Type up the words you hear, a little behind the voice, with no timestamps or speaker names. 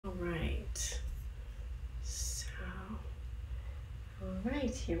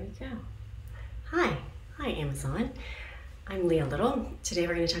right, here we go. Hi, Amazon. I'm Leah Little. Today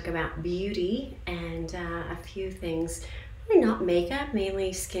we're going to talk about beauty and a few things. Really not makeup,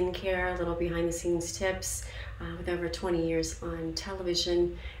 mainly skincare, a little behind the scenes tips. With over 20 years on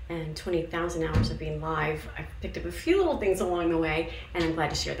television and 20,000 hours of being live, I've picked up a few little things along the way, and I'm glad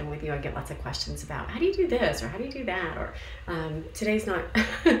to share them with you. I get lots of questions about how do you do this or how do you do that, or today's not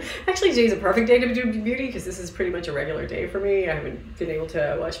actually today's a perfect day to do beauty because this is pretty much a regular day for me. I haven't been able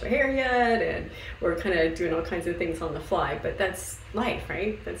to wash my hair yet, and we're kind of doing all kinds of things on the fly, but that's life,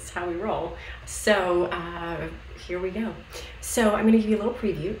 right? That's how we roll. So here we go. So I'm going to give you a little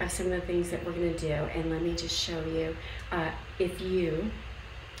preview of some of the things that we're going to do, and let me just show you if you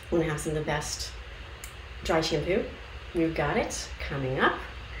want to have some of the best dry shampoo, you've got it coming up.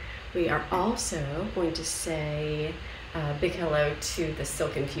 We are also going to say a big hello to the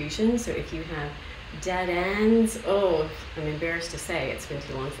Silk Infusion. So if you have dead ends, oh, I'm embarrassed to say it's been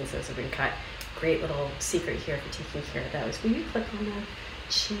too long since those have been cut. Great little secret here for taking care of those. Will you click on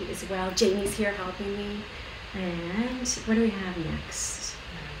the sheet as well? Jamie's here helping me. And what do we have next?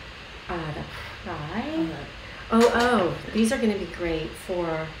 The Pride. Oh, these are going to be great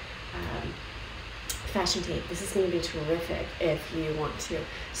for fashion tape. This is going to be terrific if you want to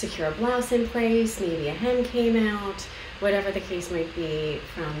secure a blouse in place, maybe a hem came out, whatever the case might be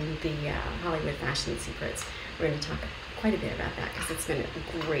from the Hollywood Fashion Secrets. We're going to talk quite a bit about that because it's been a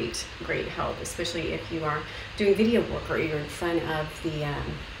great help, especially if you are doing video work or you're in front of the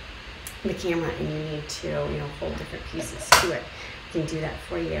camera and you need to, hold different pieces to it. We can do that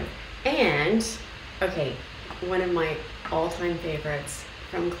for you. And, okay, one of my all-time favorites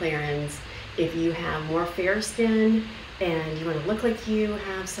from Clarins, if you have more fair skin and you want to look like you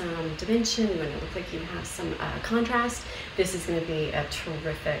have some dimension, you want to look like you have some contrast, this is going to be a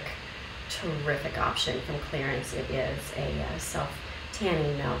terrific option from Clarins. It is a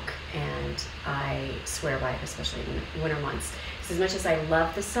self-tanning milk, and I swear by it, especially in winter months. As much as I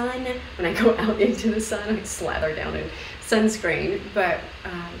love the sun, when I go out into the sun, I slather down in sunscreen, but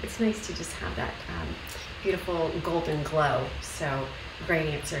it's nice to just have that beautiful golden glow. So great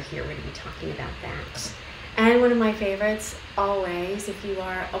answer here. We're going to be talking about that. And one of my favorites, always, if you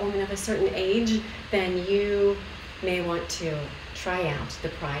are a woman of a certain age, then you may want to try out the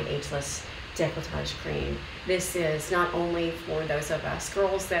Pride Ageless Décolletage Cream. This is not only for those of us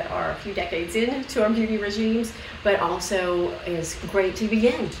girls that are a few decades into our beauty regimes, but also is great to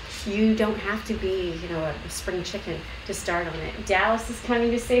begin. You don't have to be, a spring chicken to start on it. Dallas is coming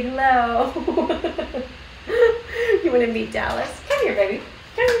to say hello. You want to meet Dallas? Come here, baby.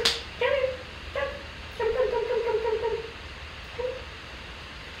 Come here. Come here.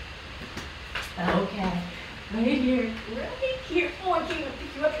 Come. Okay. Right here. Oh, I can't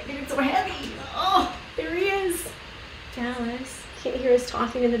pick you up. You're getting so heavy. Oh, there he is. Dallas. Can't hear us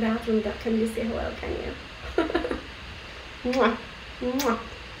talking in the bathroom without coming to say hello, can you? Mwah. Mwah.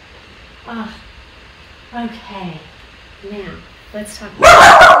 Okay. Now, let's talk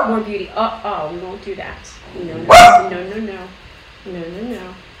about more beauty. We won't do that. No.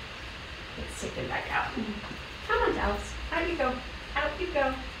 Let's take them back out. Come on, Dallas. Out you go. Out you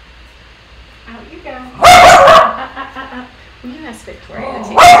go. Out you go. Will you ask Victoria to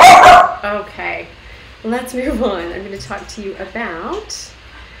take it? Okay, let's move on. I'm going to talk to you about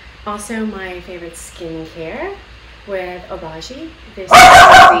also my favorite skincare with Obagi. This is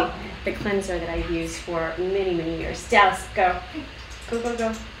the cleanser that I've used for many years. Dallas, go. Go.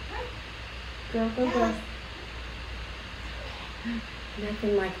 Go.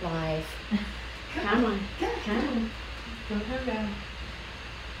 Nothing like live. Come on. Go.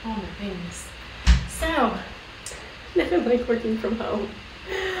 Oh my goodness. So, nothing like working from home.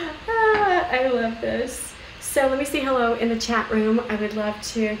 I love this. So let me say hello in the chat room. I would love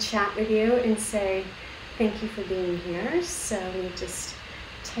to chat with you and say thank you for being here. So let me just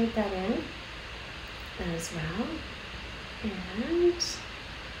type that in as well. And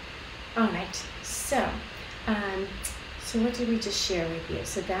all right. So what did we just share with you?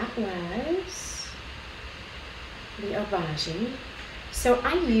 So that was the Obagi. So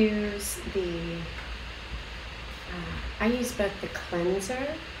I use both the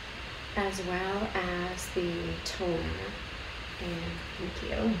cleanser as well as the toner. And thank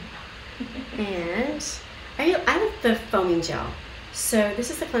you. And I like the foaming gel. So this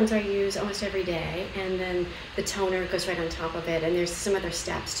is the cleanser I use almost every day, and then the toner goes right on top of it. And there's some other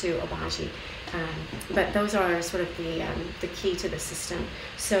steps to Obagi, but those are sort of the key to the system.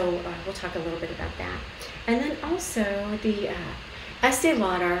 So we'll talk a little bit about that. And then also the Estee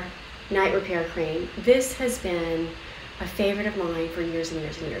Lauder Night Repair Cream. This has been a favorite of mine for years and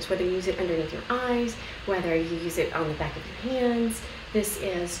years and years. Whether you use it underneath your eyes, whether you use it on the back of your hands, this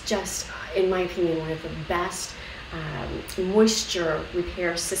is just, in my opinion, one of the best moisture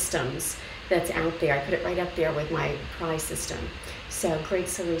repair systems that's out there. I put it right up there with my Pry system. So great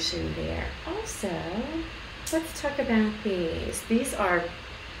solution there. Also, let's talk about these. These are,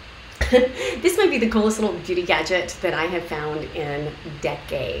 this might be the coolest little beauty gadget that I have found in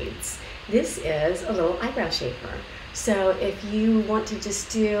decades. This is a little eyebrow shaper. So if you want to just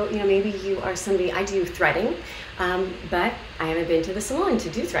do, maybe you are somebody, I do threading, but I haven't been to the salon to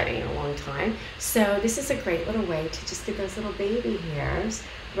do threading in a long time. So this is a great little way to just get those little baby hairs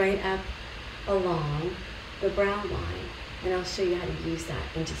right up along the brow line. And I'll show you how to use that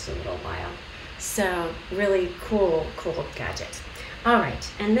in just a little while. So really cool gadget. All right,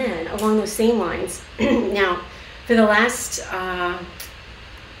 and then along those same lines, now for the last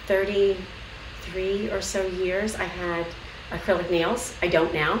 33 or so years, I had acrylic nails. I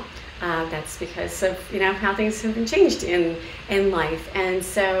don't now. That's because of how things have been changed in life. And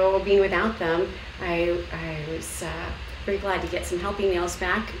so being without them, I was very glad to get some helping nails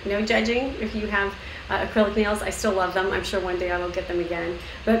back. No judging if you have acrylic nails. I still love them. I'm sure one day I will get them again.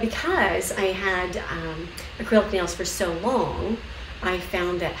 But because I had acrylic nails for so long, I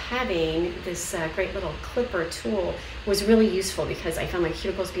found that having this great little clipper tool was really useful because I found my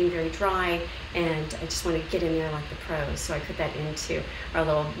cuticles being very dry and I just want to get in there like the pros. So I put that into our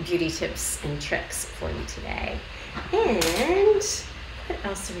little beauty tips and tricks for you today. And what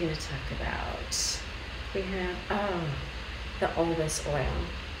else are we going to talk about? We have, the Olbas oil.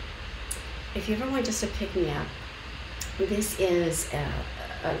 If you ever want just to pick me up, this is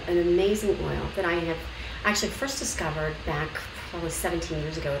an amazing oil that I have actually first discovered back probably 17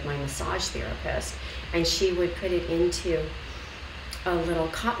 years ago with my massage therapist, and she would put it into a little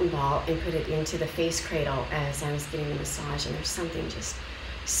cotton ball and put it into the face cradle as I was getting the massage, and there's something just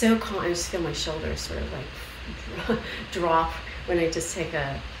so calm. I just feel my shoulders sort of like drop when I just take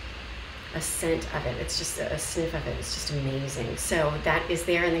a scent of it. It's just a sniff of it. It's just amazing. So that is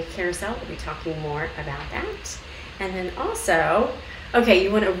there in the carousel. We'll be talking more about that. And then also, okay, you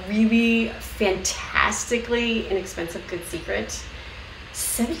want a really fantastically inexpensive good secret?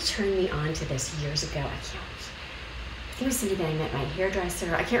 Somebody turned me on to this years ago. I think it was somebody that I met, my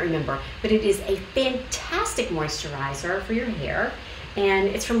hairdresser. I can't remember, but it is a fantastic moisturizer for your hair, and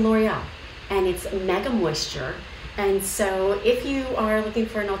it's from L'Oreal, and it's Mega Moisture. And so if you are looking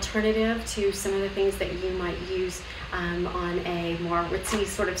for an alternative to some of the things that you might use on a more ritzy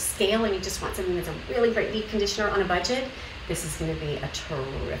sort of scale, and you just want something that's a really great deep conditioner on a budget, this is going to be a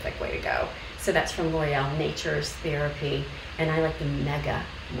terrific way to go. So that's from L'Oreal, Nature's Therapy, and I like the Mega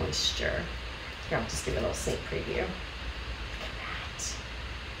Moisture. Here, I'll just give it a little sneak preview. Look at that.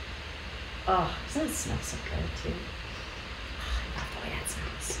 Oh, doesn't it smell so good too? Oh, I love the way that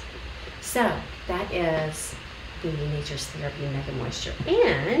smells. So that is the Nature's Therapy Mega Moisture.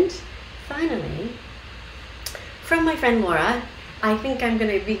 And finally, from my friend Laura, I think I'm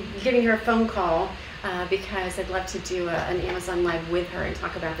going to be giving her a phone call because I'd love to do an Amazon Live with her and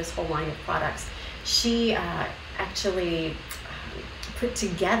talk about this whole line of products. She actually put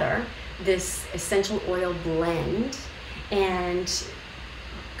together this essential oil blend and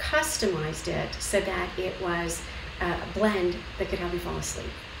customized it so that it was a blend that could help you fall asleep.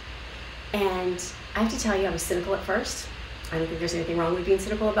 And I have to tell you, I was cynical at first. I don't think there's anything wrong with being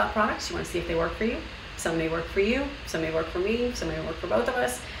cynical about products. You want to see if they work for you. Some may work for you, some may work for me, some may work for both of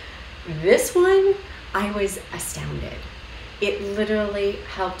us. This one, I was astounded. It literally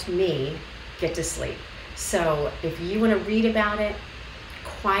helped me get to sleep. So if you want to read about it,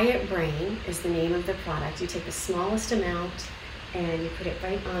 Quiet Brain is the name of the product. You take the smallest amount and you put it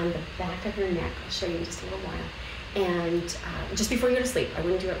right on the back of your neck. I'll show you in just a little while. And just before you go to sleep. I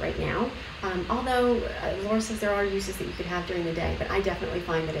wouldn't do it right now. Although Laura says there are uses that you could have during the day, but I definitely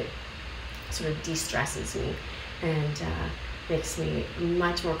find that it sort of de-stresses me and makes me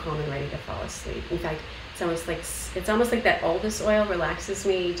much more calm and ready to fall asleep. In fact, it's almost like that Olbas oil relaxes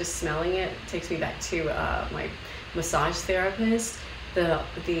me. Just smelling it takes me back to my massage therapist. The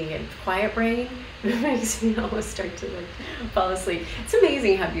Quiet Brain makes me almost start to fall asleep. It's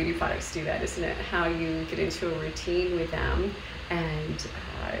amazing how beauty products do that, isn't it? How you get into a routine with them and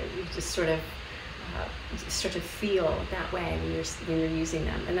you just sort of start to feel that way when you're using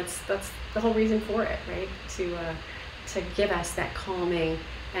them. And that's the whole reason for it, right? To give us that calming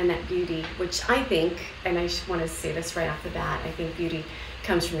and that beauty, which I think, and I just want to say this right off the bat, I think beauty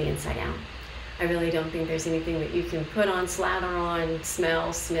comes from the inside out. I really don't think there's anything that you can put on, slather on,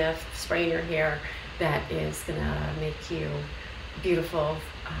 smell, sniff, spray in your hair that is gonna make you beautiful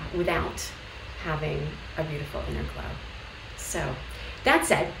without having a beautiful inner glow. So that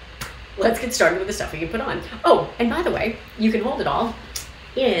said, let's get started with the stuff we can put on. Oh, and by the way, you can hold it all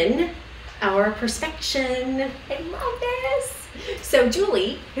in our Perspection. I love this. So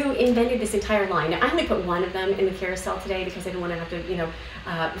Julie, who invented this entire line, I only put one of them in the carousel today because I didn't want to have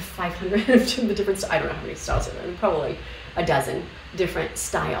to, 500 of the different, I don't know how many styles there are, probably a dozen different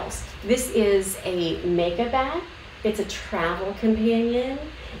styles. This is a makeup bag. It's a travel companion.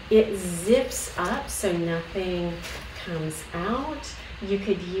 It zips up so nothing comes out. You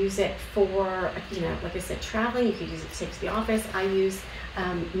could use it for, like I said, traveling. You could use it to take to the office. I use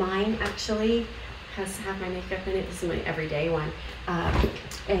mine actually has to have my makeup in it. This is my everyday one.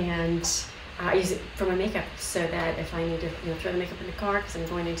 And I use it for my makeup so that if I need to throw the makeup in the car because I'm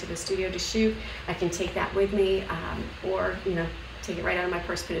going into the studio to shoot, I can take that with me, or take it right out of my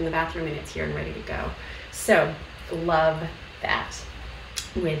purse, put it in the bathroom, and it's here and ready to go. So love that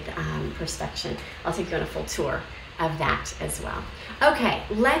with Perspection. I'll take you on a full tour of that as well. Okay,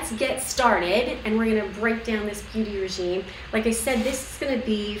 let's get started, and we're gonna break down this beauty regime. Like I said, this is gonna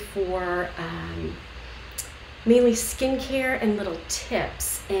be for mainly skincare and little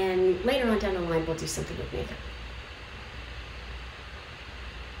tips, and later on down the line we'll do something with makeup.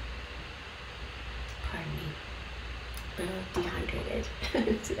 Pardon me, a little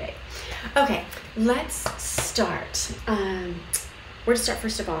dehydrated today. Okay, let's start. We're gonna start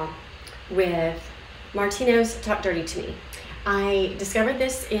first of all with Martino's Talk Dirty to Me. I discovered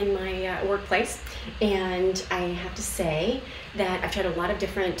this in my workplace, and I have to say that I've tried a lot of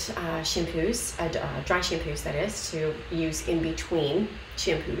different shampoos, dry shampoos that is, to use in between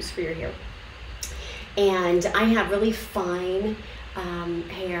shampoos for your hair. And I have really fine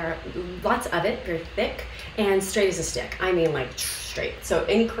hair, lots of it, very thick, and straight as a stick. I mean like straight. So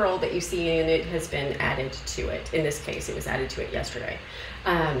any curl that you see in it has been added to it. In this case, it was added to it yesterday.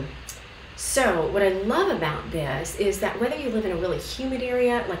 So what I love about this is that whether you live in a really humid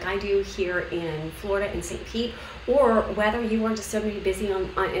area like I do here in Florida in St. Pete, or whether you are just somebody busy on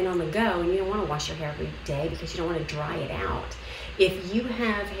the go and you don't want to wash your hair every day because you don't want to dry it out, if you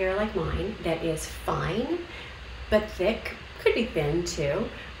have hair like mine that is fine but thick, could be thin too,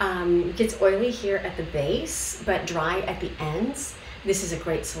 gets oily here at the base but dry at the ends, this is a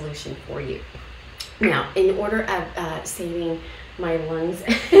great solution for you. Now, in order of saving my lungs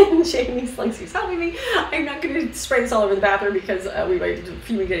and Jamie's lungs, who's helping me, I'm not going to spray this all over the bathroom because we might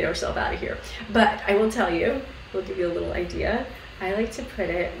fumigate ourselves out of here. But I will tell you, we'll give you a little idea. I like to put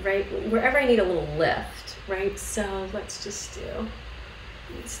it right wherever I need a little lift, right? So let's do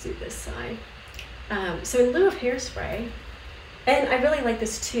this side. So in lieu of hairspray, and I really like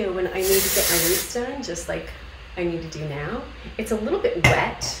this too when I need to get my roots done, just like I need to do now. It's a little bit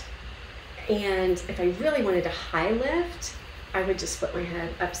wet, and if I really wanted to high lift, I would just flip my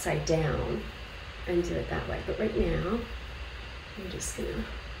head upside down and do it that way. But right now, I'm just gonna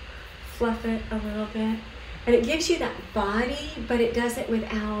fluff it a little bit. And it gives you that body, but it does it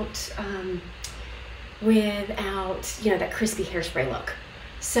without that crispy hairspray look.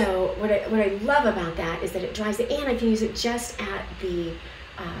 So what I love about that is that it dries it, and I can use it just at the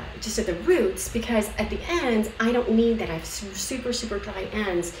roots, because at the ends I don't need that. I have super dry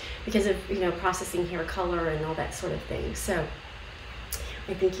ends because of processing hair color and all that sort of thing. So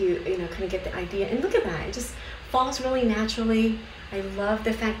I think you kind of get the idea. And look at that, it just falls really naturally. I love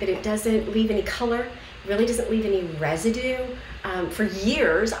the fact that it doesn't leave any color, really doesn't leave any residue. For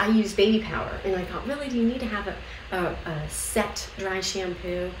years I used baby powder, and I thought, really, do you need to have a set dry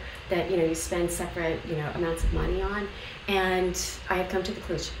shampoo that you spend separate amounts of money on? And I have come to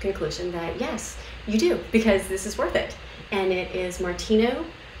the conclusion that yes, you do, because this is worth it. And it is Martino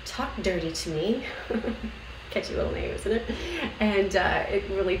Talk Dirty to Me. Catchy little name, isn't it? And it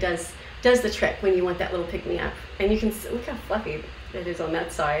really does the trick when you want that little pick-me-up. And you can look how fluffy it is on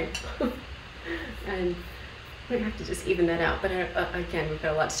that side. And I might have to just even that out, but again, we've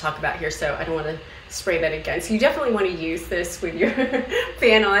got a lot to talk about here, so I don't want to spray that again. So you definitely want to use this with your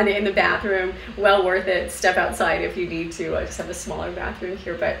fan on in the bathroom. Well worth it. Step outside if you need to. I just have a smaller bathroom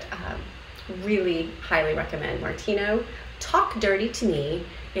here, but really highly recommend Martino Talk Dirty to Me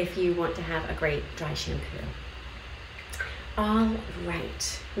if you want to have a great dry shampoo. All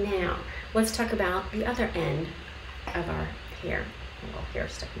right, now let's talk about the other end of our hair. A little hair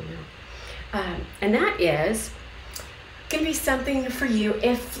stuck in my mouth. And that is going to be something for you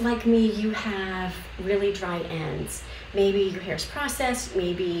if, like me, you have really dry ends. Maybe your hair's processed,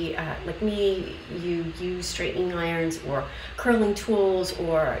 maybe like me, you use straightening irons or curling tools,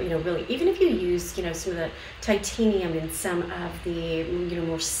 or really, even if you use some of the titanium and some of the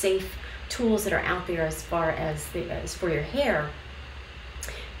more safe tools that are out there as far as for your hair,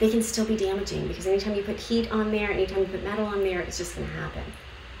 they can still be damaging, because anytime you put heat on there, anytime you put metal on there, it's just going to happen.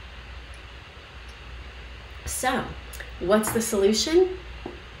 So, what's the solution?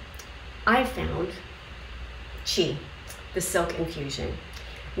 I found Chi, the silk infusion.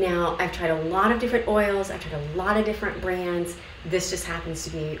 Now, I've tried a lot of different oils, I've tried a lot of different brands. This just happens to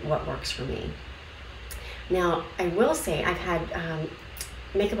be what works for me. Now, I will say I've had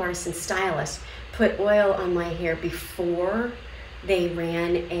makeup artists and stylists put oil on my hair before they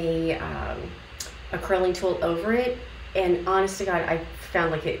ran a curling tool over it, and honest to God, I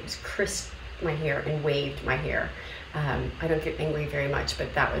found like it crisped my hair and waved my hair. I don't get angry very much,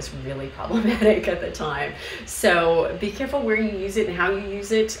 but that was really problematic at the time. So be careful where you use it and how you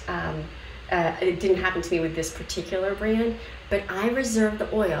use it. It didn't happen to me with this particular brand, but I reserved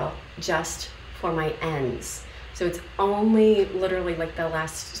the oil just for my ends. So it's only literally like the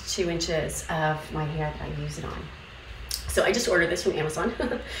last 2 inches of my hair that I use it on. So I just ordered this from Amazon.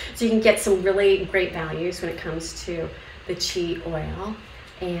 So you can get some really great values when it comes to the Chi oil.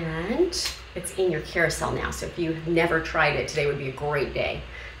 And it's in your carousel now. So if you've never tried it, today would be a great day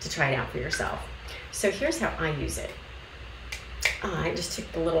to try it out for yourself. So here's how I use it. I just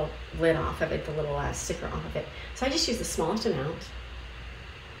took the little lid off of it, the little sticker off of it. So I just use the smallest amount.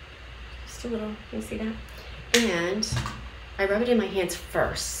 Just a little, you see that? And I rub it in my hands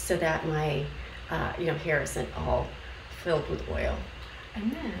first so that my hair isn't all filled with oil.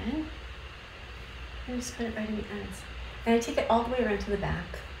 And then I just put it right in the ends. And I take it all the way around to the back.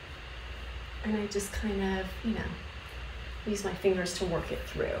 And I just kind of, use my fingers to work it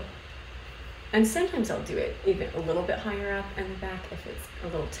through. And sometimes I'll do it even a little bit higher up in the back if it's a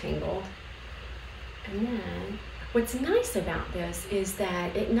little tangled. And then what's nice about this is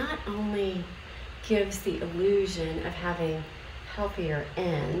that it not only gives the illusion of having healthier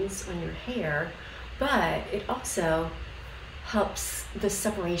ends on your hair, but it also helps the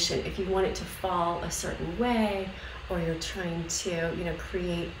separation. If you want it to fall a certain way, or you're trying to,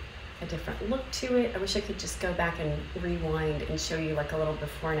 create a different look to it. I wish I could just go back and rewind and show you like a little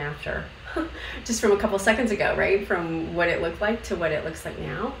before and after, just from a couple seconds ago, right? From what it looked like to what it looks like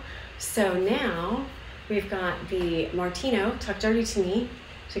now. So now we've got the Martino Talk Dirty to Me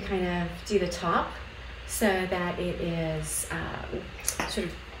to kind of do the top so that it is sort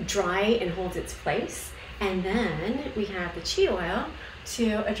of dry and holds its place. And then we have the Chi oil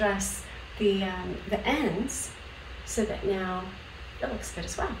to address the ends so that now it looks good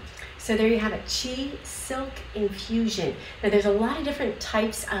as well. So there you have it, Chi Silk Infusion. Now there's a lot of different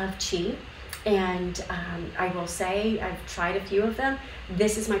types of Chi, and I will say I've tried a few of them.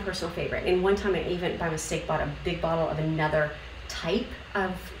 This is my personal favorite. And one time I even by mistake bought a big bottle of another type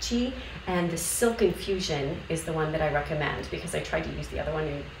of Chi, and the Silk Infusion is the one that I recommend because I tried to use the other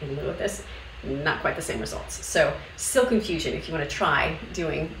one in lieu of this. Not quite the same results. So Silk Infusion if you want to try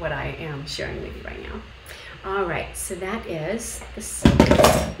doing what I am sharing with you right now. All right, so that is the Silk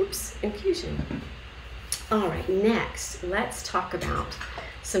Infusion. All right, next, let's talk about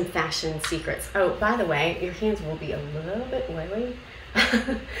some fashion secrets. Oh, by the way, your hands will be a little bit oily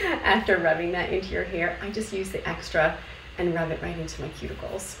after rubbing that into your hair. I just use the extra and rub it right into my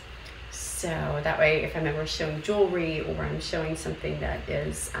cuticles. So that way, if I'm ever showing jewelry or I'm showing something that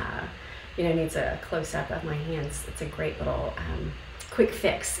is, needs a close-up of my hands, it's a great little quick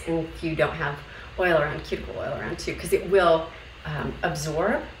fix. And if you don't have oil around, cuticle oil around too, because it will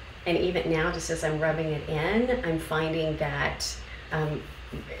absorb. And even now, just as I'm rubbing it in, I'm finding that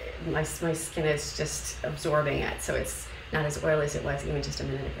my skin is just absorbing it, so it's not as oily as it was even just a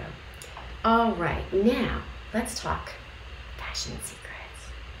minute ago. All right, now let's talk fashion secrets.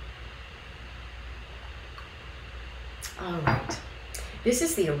 All right, this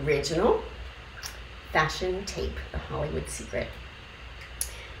is the original fashion tape, the Hollywood Secret.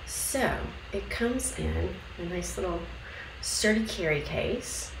 So it comes in a nice little sturdy carry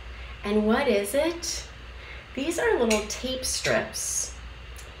case. And what is it? These are little tape strips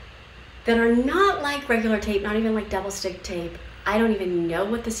that are not like regular tape, not even like double stick tape. I don't even know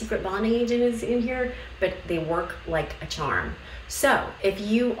what the secret bonding agent is in here, but they work like a charm. So if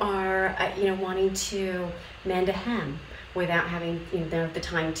you are, wanting to mend a hem without having the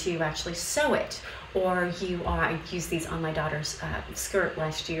time to actually sew it, or I used these on my daughter's skirt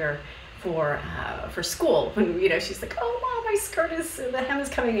last year for school when she's like, oh mom, my skirt the hem is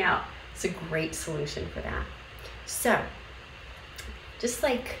coming out. It's a great solution for that. So just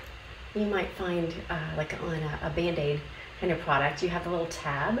like you might find like on a Band-Aid kind of product, you have the little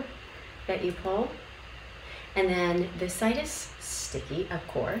tab that you pull, and then this side is sticky, of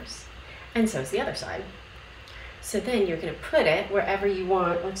course, and so is the other side. So then you're going to put it wherever you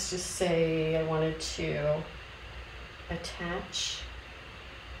want. Let's just say I wanted to attach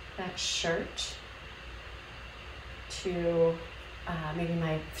that shirt to maybe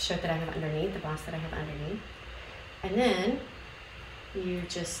my shirt that I have underneath, the blouse that I have underneath. And then you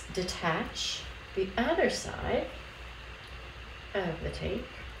just detach the other side of the tape.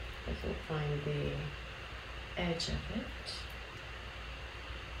 I can find the edge of it.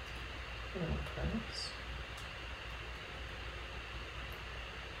 A little close.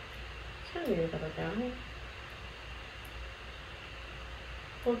 Kind of need a little down.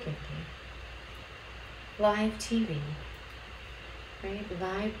 We'll get there. Live TV, right?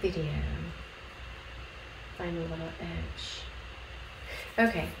 Live video. Find a little edge.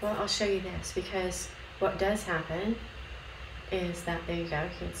 Okay, well, I'll show you this, because what does happen is that, there you go, you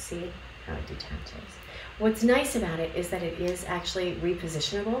can see how it detaches. What's nice about it is that it is actually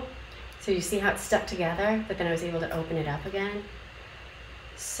repositionable. So you see how it's stuck together, but then I was able to open it up again.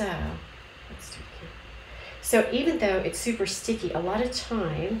 So, let's do it here. So even though it's super sticky, a lot of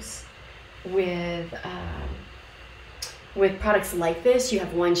times with products like this, you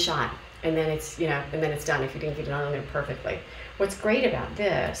have one shot, and then it's, you know, and then it's done if you didn't get it on there perfectly. What's great about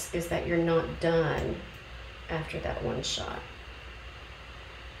this is that you're not done after that one shot.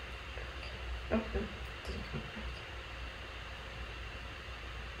 Oh, no, didn't come back.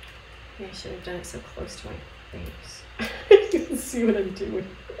 Maybe I should have done it so close to my face. You can see what I'm doing.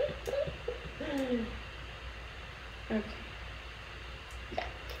 Okay. Yeah.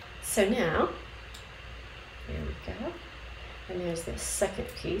 So now, there we go. And there's this second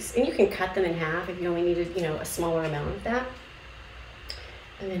piece. And you can cut them in half if you only needed, you know, a smaller amount of that.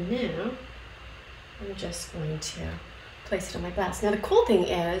 And then now, I'm just going to place it on my blouse. Now the cool thing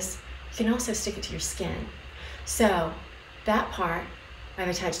is, you can also stick it to your skin. So that part I've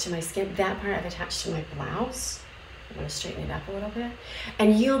attached to my skin, that part I've attached to my blouse. I'm going to straighten it up a little bit.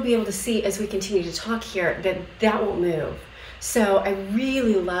 And you'll be able to see as we continue to talk here that that won't move. So I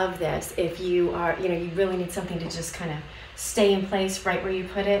really love this if you are, you know, you really need something to just kind of stay in place right where you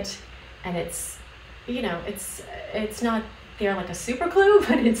put it. And it's, you know, it's not there like a super glue,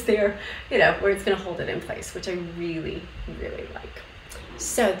 but it's there, you know, where it's going to hold it in place, which I really, really like.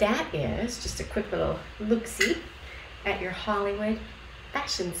 So that is just a quick little look-see at your Hollywood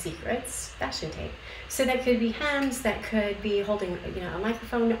Fashion Secrets fashion tape. So that could be hems, that could be holding, you know, a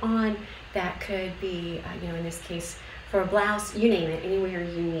microphone on, that could be, you know, in this case, for a blouse, you name it, anywhere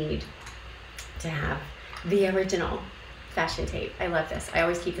you need to have the original fashion tape. I love this. I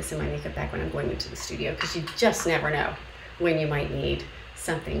always keep this in my makeup bag when I'm going into the studio, because you just never know when you might need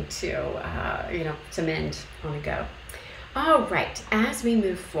something to, you know, to mend on the go. All right, as we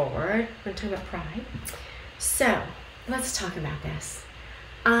move forward, we're going to talk about Pride. So let's talk about this.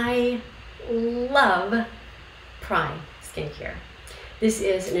 I love Pride skincare. This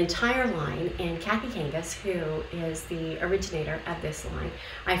is an entire line, and Kathy Kangas, who is the originator of this line,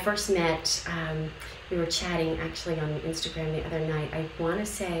 I first met, we were chatting actually on Instagram the other night, I want to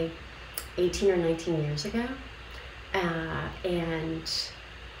say 18 or 19 years ago,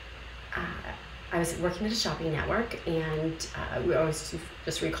 I was working at a shopping network, and I was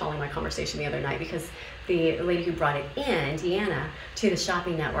just recalling my conversation the other night, because the lady who brought it in, Deanna, to the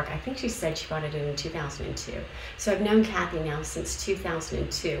shopping network, I think she said she brought it in 2002. So I've known Kathy now since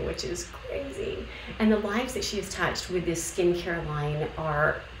 2002, which is crazy. And the lives that she has touched with this skincare line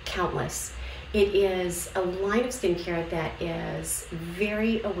are countless. It is a line of skincare that is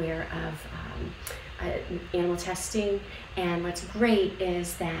very aware of animal testing, and what's great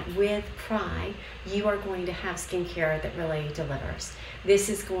is that with Pride, you are going to have skincare that really delivers. This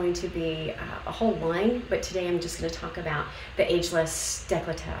is going to be a whole line, but today I'm just going to talk about the Ageless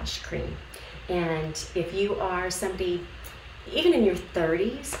Décolletage Cream. And if you are somebody, even in your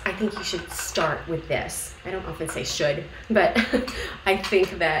 30s, I think you should start with this. I don't often say should, but I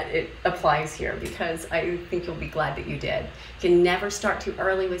think that it applies here, because I think you'll be glad that you did. You can never start too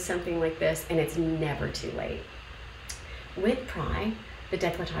early with something like this, and it's never too late. With Pride, the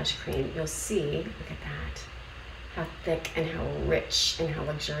Décolletage Cream, you'll see, look at that, how thick and how rich and how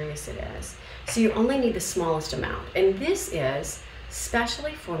luxurious it is. So you only need the smallest amount, and this is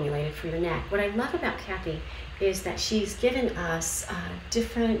specially formulated for your neck. What I love about Kathy is that she's given us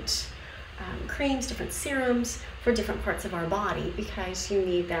different creams, different serums for different parts of our body, because you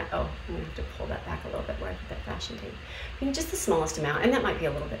need that. Oh, I'm gonna have to pull that back a little bit where I put that fashion tape. You need just the smallest amount, and that might be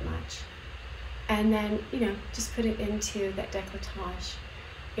a little bit much. And then, you know, just put it into that décolletage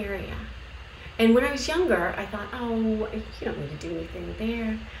area. And when I was younger, I thought, oh, you don't need to do anything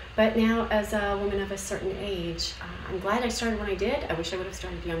there. But now, as a woman of a certain age, I'm glad I started when I did. I wish I would have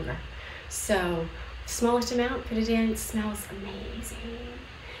started younger. So, smallest amount, put it in, it smells amazing.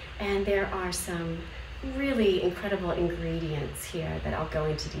 And there are some really incredible ingredients here that I'll go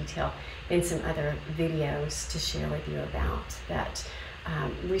into detail in some other videos to share with you about that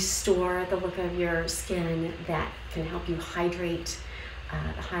restore the look of your skin, that can help you hydrate.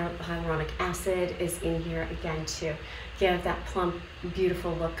 The hyaluronic acid is in here again to give that plump,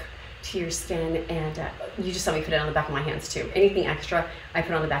 beautiful look to your skin. And you just saw me put it on the back of my hands too. Anything extra, I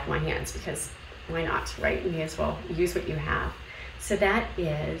put on the back of my hands because why not, right? You may as well use what you have. So that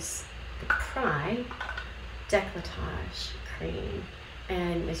is the Pry Décolletage Cream.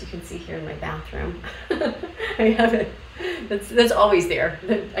 And as you can see here in my bathroom, I have it. That's always there.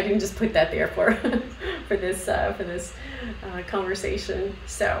 I didn't just put that there for for this conversation.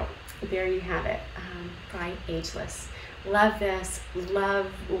 So there you have it. Pry Ageless. Love this. Love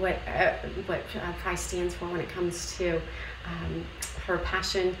what Pry stands for when it comes to her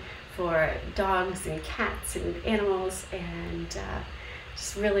passion for dogs and cats and animals, and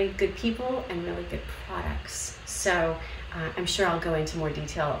just really good people and really good products. So I'm sure I'll go into more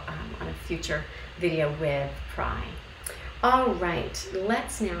detail on a future video with Pry. All right,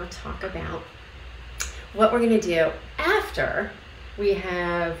 let's now talk about what we're going to do after we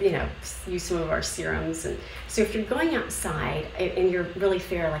have, used some of our serums. And so if you're going outside and you're really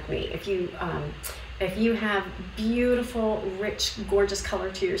fair like me, if you have beautiful, rich, gorgeous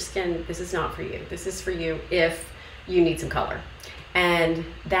color to your skin, this is not for you. This is for you if you need some color. And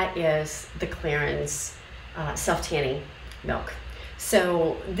that is the Clarins self-tanning milk.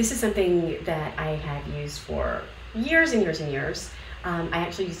 So this is something that I have used for years and years and years. I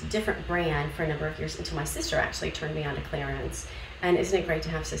actually used a different brand for a number of years until my sister actually turned me on to Clarins. And isn't it great to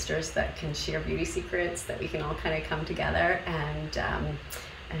have sisters that can share beauty secrets, that we can all kind of come together and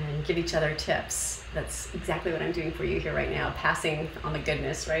give each other tips? That's exactly what I'm doing for you here right now, passing on the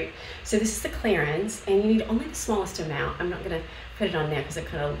goodness, right? So this is the Clarins, and you need only the smallest amount. I'm not gonna put it on there because I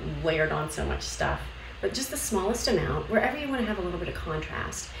kind of layered on so much stuff, but just the smallest amount, wherever you wanna have a little bit of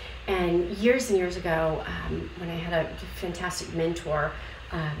contrast. And years ago, when I had a fantastic mentor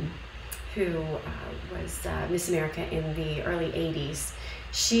who was Miss America in the early 80s,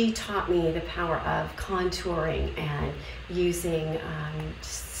 she taught me the power of contouring and using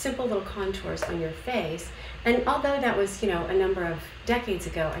simple little contours on your face. And although that was, a number of decades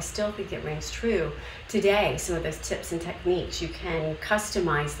ago, I still think it rings true today. Some of those tips and techniques, you can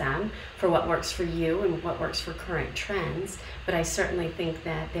customize them for what works for you and what works for current trends. But I certainly think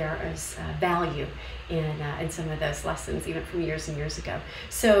that there is value in some of those lessons, even from years and years ago.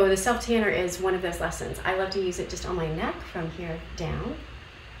 So the self-tanner is one of those lessons. I love to use it just on my neck from here down.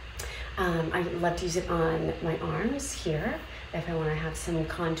 I love to use it on my arms here if I want to have some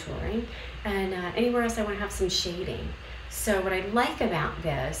contouring, and anywhere else I want to have some shading. So what I like about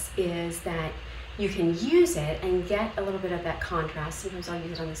this is that you can use it and get a little bit of that contrast. Sometimes I'll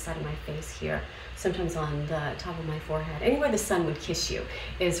use it on the side of my face here, sometimes on the top of my forehead. Anywhere the sun would kiss you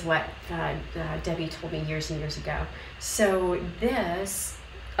is what Debbie told me years and years ago. So this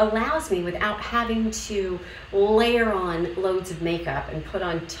allows me, without having to layer on loads of makeup and put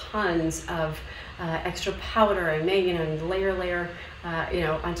on tons of extra powder and and layer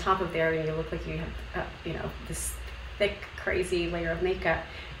on top of there, and you look like you have this thick, crazy layer of makeup.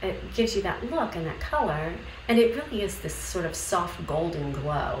 It gives you that look and that color, and it really is this sort of soft golden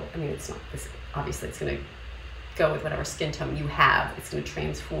glow. I mean, it's not this, obviously it's going to go with whatever skin tone you have. It's going to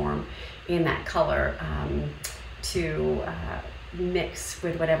transform in that color to mix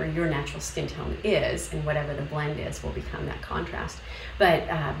with whatever your natural skin tone is, and whatever the blend is will become that contrast. But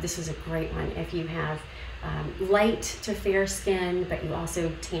this is a great one if you have light to fair skin, but you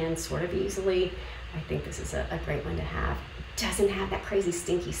also tan sort of easily. I think this is a great one to have. Doesn't have that crazy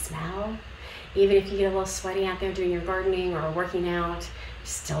stinky smell. Even if you get a little sweaty out there doing your gardening or working out,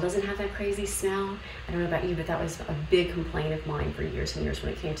 still doesn't have that crazy smell. I don't know about you, but that was a big complaint of mine for years and years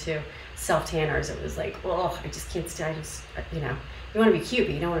when it came to self-tanners. It was like, oh, I just can't stay. You want to be cute,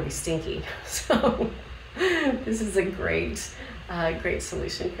 but you don't want to be stinky. So this is a great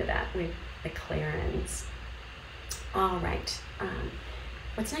solution for that with the Clarins. All right.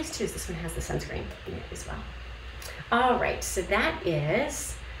 What's nice too is this one has the sunscreen in it as well. All right, so that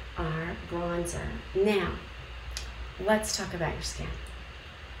is our bronzer. Now, let's talk about your skin.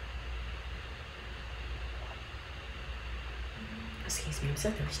 Excuse me, I'm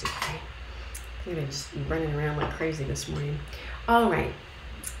so thirsty today. I've been just running around like crazy this morning. All right,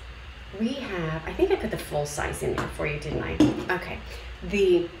 we have, I think I put the full size in there for you, didn't I? Okay,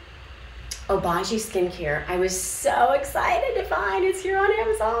 the Obagi skincare. I was so excited to find it's here on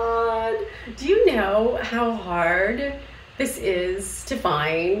Amazon. Do you know how hard this is to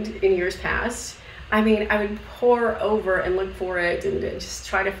find in years past? I mean, I would pore over and look for it and just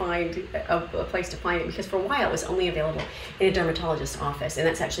try to find a place to find it, because for a while it was only available in a dermatologist's office, and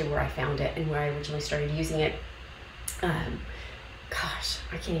that's actually where I found it and where I originally started using it. Gosh,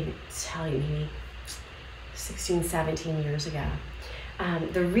 I can't even tell you, maybe 16, 17 years ago.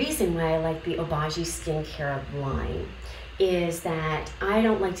 The reason why I like the Obagi skincare line is that I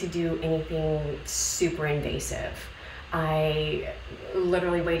don't like to do anything super invasive. I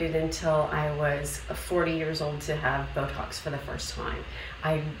literally waited until I was 40 years old to have Botox for the first time.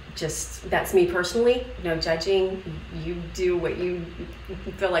 That's me personally, no judging. You do what you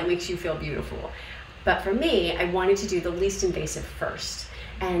feel like makes you feel beautiful. But for me, I wanted to do the least invasive first.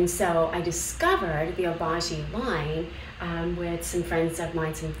 And so I discovered the Obagi line with some friends of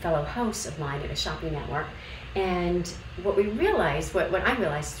mine, some fellow hosts of mine at a shopping network. And what I realized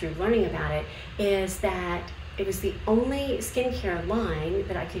through learning about it is that it was the only skincare line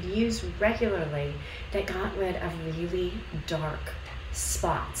that I could use regularly that got rid of really dark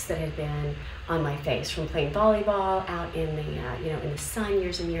spots that had been on my face from playing volleyball out in the in the sun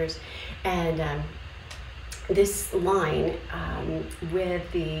years and years. And this line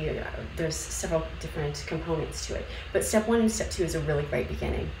there's several different components to it, but step 1 and step 2 is a really great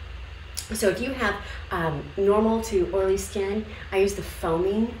beginning. So if you have normal to oily skin, I use the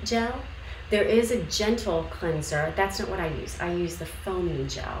foaming gel. There is a gentle cleanser. That's not what I use. I use the foaming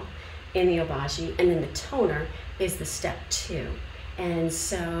gel in the Obagi, and then the toner is the step 2. And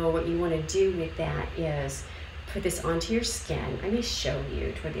so what you want to do with that is put this onto your skin. I may show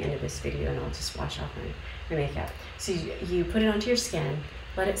you toward the end of this video, and I'll just wash off my makeup. So you put it onto your skin,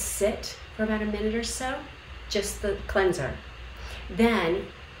 let it sit for about a minute or so, just the cleanser. Then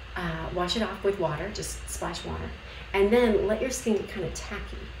wash it off with water, just splash water, and then let your skin get kind of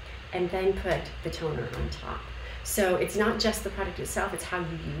tacky, and then put the toner on top. So it's not just the product itself, it's how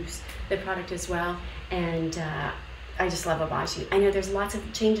you use the product as well. And I just love Obagi. I know there's lots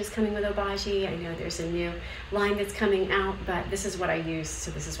of changes coming with Obagi. I know there's a new line that's coming out, but this is what I use,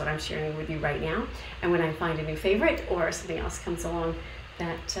 so this is what I'm sharing with you right now. And when I find a new favorite or something else comes along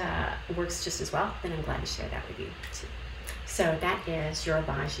that works just as well, then I'm glad to share that with you too. So that is your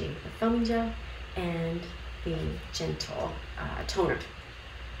Obagi, the foaming gel and the gentle toner.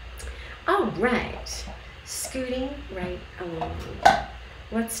 All right, scooting right along.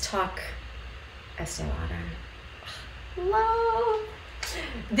 Let's talk Estee Lauder. Love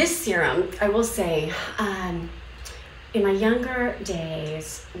this serum. I will say, in my younger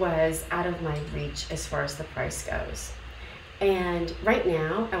days, was out of my reach as far as the price goes. And right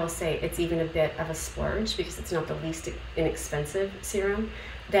now, I will say it's even a bit of a splurge because it's not the least inexpensive serum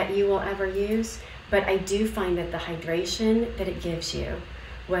that you will ever use. But I do find that the hydration that it gives you,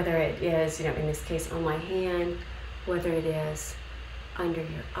 whether it is, in this case on my hand, whether it is under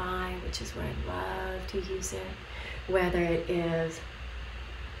your eye, which is where I love to use it, whether it is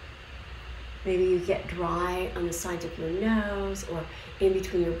maybe you get dry on the sides of your nose or in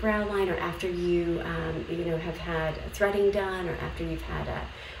between your brow line, or after you have had threading done, or after you've had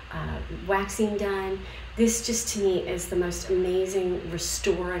a waxing done. This just to me is the most amazing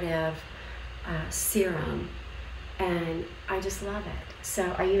restorative serum, and I just love it.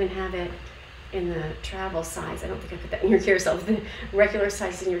 So I even have it in the travel size. I don't think I put that in your carousel, the regular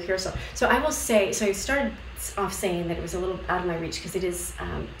size in your carousel. So I will say, so I started off saying that it was a little out of my reach because it is,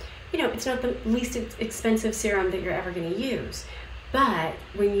 it's not the least expensive serum that you're ever going to use. But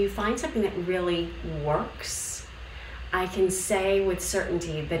when you find something that really works, I can say with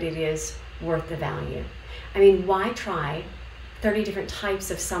certainty that it is worth the value. I mean, why try 30 different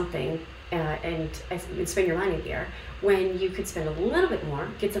types of something and spend your money there when you could spend a little bit more,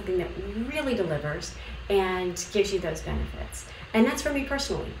 get something that really delivers and gives you those benefits? And that's for me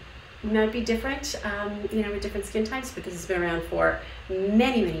personally. It might be different, with different skin types, but this has been around for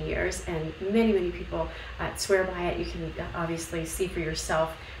many, many years, and many, many people swear by it. You can obviously see for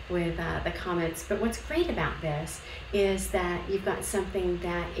yourself with the comments. But what's great about this is that you've got something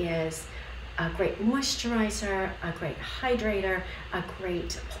that is a great moisturizer, a great hydrator, a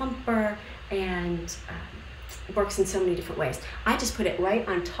great plumper, and works in so many different ways. I just put it right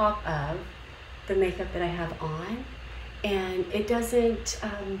on top of the makeup that I have on, and it doesn't,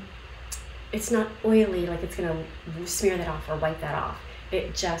 it's not oily, like it's gonna smear that off or wipe that off.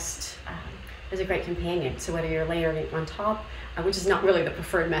 It just is a great companion. So whether you're layering it on top, which is not really the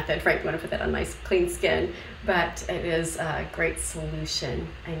preferred method, right? You want to put that on nice clean skin, but it is a great solution,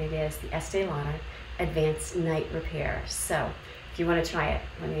 and it is the Estee Lauder Advanced Night Repair. So if you want to try it,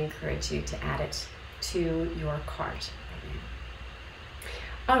 let me encourage you to add it to your cart right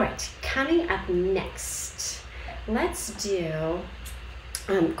now. All right, coming up next, let's do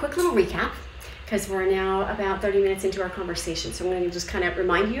quick little recap, because we're now about 30 minutes into our conversation. So I'm going to just kind of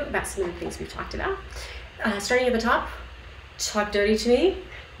remind you about some of the things we've talked about. Starting at the top, talk dirty to me.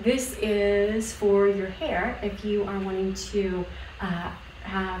 This is for your hair if you are wanting to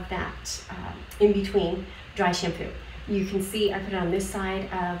have that in between dry shampoo. You can see I put it on this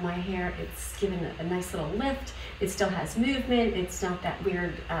side of my hair. It's given a nice little lift. It still has movement. It's not that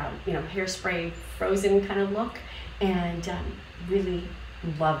weird, hairspray frozen kind of look. And really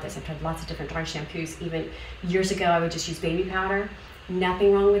love this. I've tried lots of different dry shampoos. Even years ago, I would just use baby powder.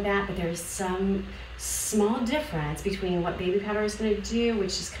 Nothing wrong with that, but there's some small difference between what baby powder is going to do,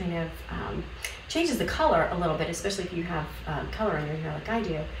 which is kind of changes the color a little bit, especially if you have color in your hair like I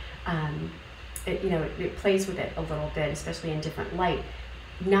do. It plays with it a little bit, especially in different light.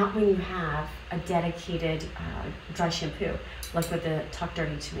 Not when you have a dedicated dry shampoo, like with the Talk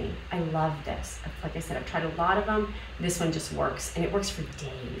Dirty to Me. I love this. Like I said, I've tried a lot of them. This one just works, and it works for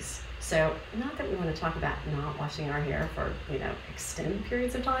days. So not that we want to talk about not washing our hair for, extended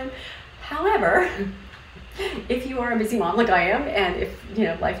periods of time. However, if you are a busy mom like I am, and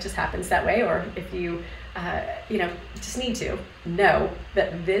if, life just happens that way, or if you, just need to know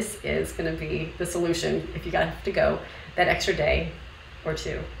that this is going to be the solution if you have to go that extra day or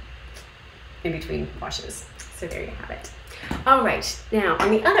two in between washes. So there you have it. All right, now on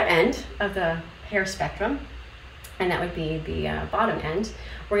the other end of the hair spectrum, and that would be the bottom end,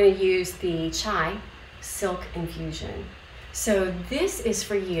 we're going to use the Chai Silk Infusion. So this is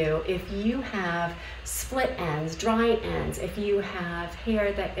for you if you have split ends, dry ends, if you have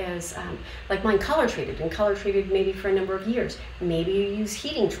hair that is like mine, color treated, and color treated maybe for a number of years. Maybe you use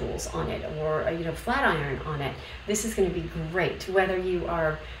heating tools on it, or flat iron on it. This is going to be great whether you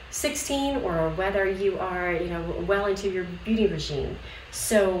are 16 or whether you are well into your beauty regime.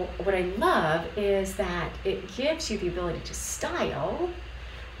 So what I love is that it gives you the ability to style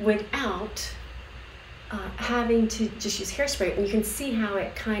without having to just use hairspray, and you can see how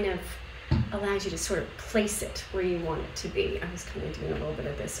it kind of allows you to sort of place it where you want it to be. I was kind of doing a little bit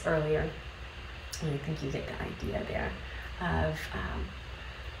of this earlier, and I think you get the idea there of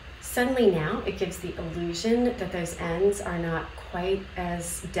suddenly now it gives the illusion that those ends are not quite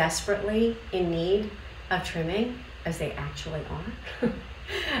as desperately in need of trimming as they actually are.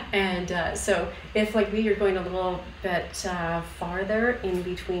 And so if, like me, you're going a little bit farther in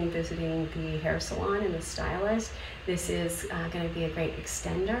between visiting the hair salon and the stylist, this is going to be a great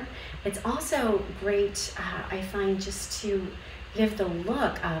extender. It's also great, I find, just to give the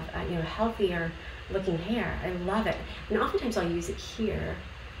look of healthier looking hair. I love it. And oftentimes I'll use it here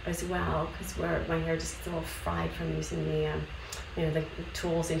as well, because where my hair just gets a little fried from using the the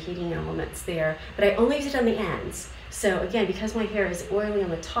tools and heating elements there. But I only use it on the ends. So again, because my hair is oily on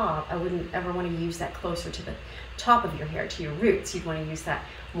the top, I wouldn't ever want to use that closer to the top of your hair, to your roots. You'd want to use that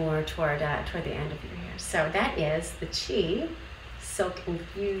more toward the end of your hair. So that is the Chai Silk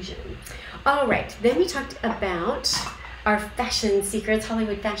Infusion. All right, then we talked about our fashion secrets,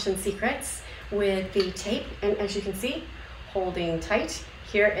 Hollywood fashion secrets, with the tape. And as you can see, holding tight.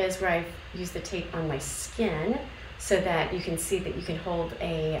 Here is where I've used the tape on my skin, so that you can see that you can hold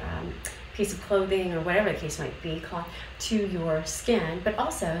a piece of clothing or whatever the case might be, cloth, to your skin, but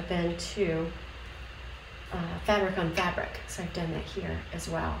also then to fabric on fabric. So I've done that here as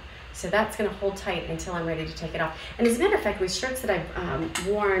well. So that's going to hold tight until I'm ready to take it off. And as a matter of fact, with shirts that I've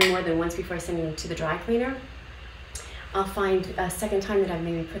worn more than once before I send them to the dry cleaner, I'll find a second time that I've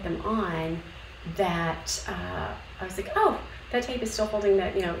maybe put them on that I was like, oh, that tape is still holding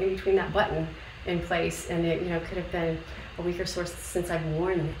that, in between that button in place, and it could have been a week or so since I've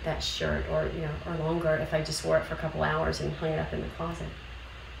worn that shirt, or or longer if I just wore it for a couple hours and hung it up in the closet.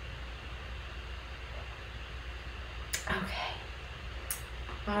 Okay.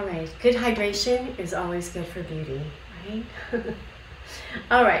 All right. Good hydration is always good for beauty, right?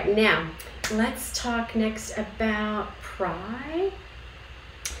 All right. Now let's talk next about Pry.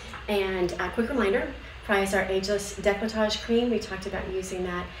 And a quick reminder, Pry is our ageless décolletage cream. We talked about using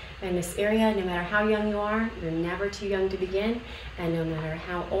that in this area. No matter how young you are, you're never too young to begin. And no matter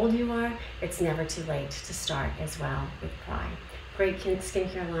how old you are, it's never too late to start as well with Pry. Great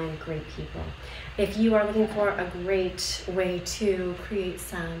skincare line, great people. If you are looking for a great way to create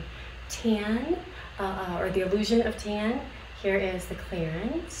some tan, or the illusion of tan, here is the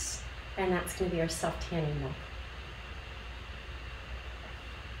Clarins, and that's going to be our self-tanning milk.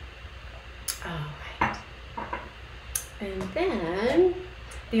 All right. And then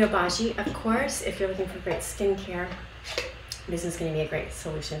the Obagi, of course, if you're looking for great skincare, this is going to be a great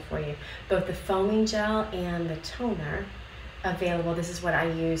solution for you. Both the foaming gel and the toner available. This is what I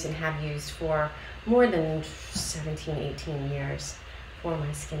use and have used for more than 17, 18 years. for my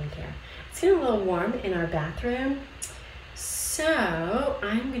skincare. It's getting a little warm in our bathroom, so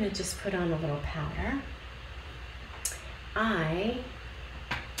I'm gonna just put on a little powder. I'm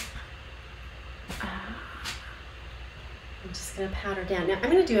just gonna powder down. Now I'm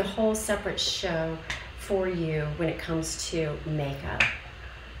gonna do a whole separate show for you when it comes to makeup.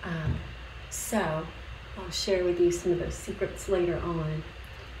 So I'll share with you some of those secrets later on.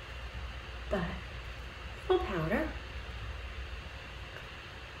 But full powder,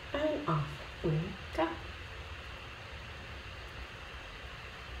 and off we go.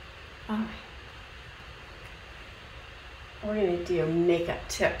 All right. We're gonna do makeup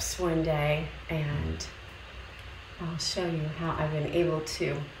tips one day, and I'll show you how I've been able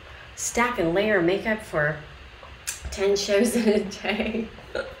to stack and layer makeup for 10 shows in a day.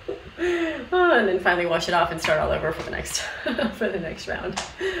 And then finally wash it off and start all over for the next for the next round.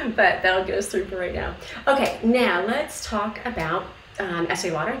 But that'll get us through for right now. Okay, now let's talk about Estee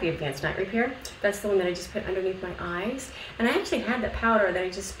Lauder, the Advanced Night Repair. That's the one that I just put underneath my eyes. And I actually had that powder that I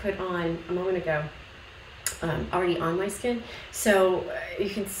just put on a moment ago already on my skin. So you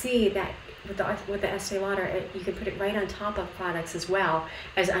can see that with the Estee Lauder, you can put it right on top of products as well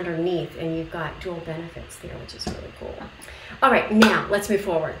as underneath, and you've got dual benefits there, which is really cool. All right, now let's move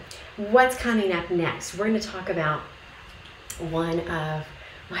forward. What's coming up next? We're going to talk about one of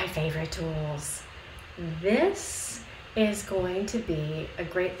my favorite tools. This is going to be a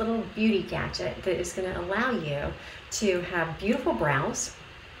great little beauty gadget that is going to allow you to have beautiful brows,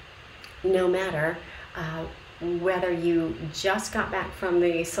 no matter whether you just got back from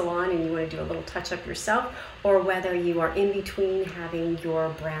the salon and you want to do a little touch up yourself, or whether you are in between having your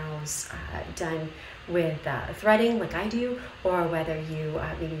brows done with threading like I do, or whether you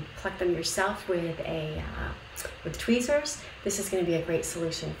maybe pluck them yourself with tweezers. This is going to be a great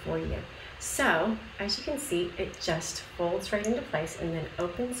solution for you. So as you can see, it just folds right into place and then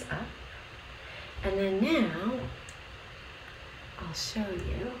opens up. And then now I'll show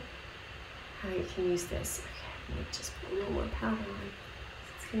you how you can use this. Okay, let me just put a little more powder on.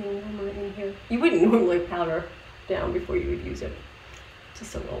 It's getting warmer in here. You wouldn't normally powder down before you would use it.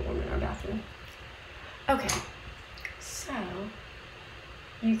 Just a little warm in our bathroom. Okay, so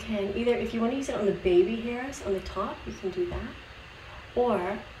you can either, if you want to use it on the baby hairs on the top, you can do that.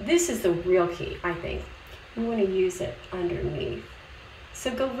 Or, this is the real key, I think. You want to use it underneath. So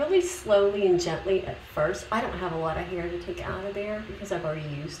go really slowly and gently at first. I don't have a lot of hair to take out of there because I've already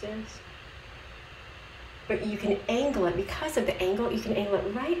used this. But you can angle it, because of the angle, you can angle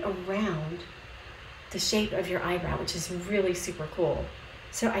it right around the shape of your eyebrow, which is really super cool.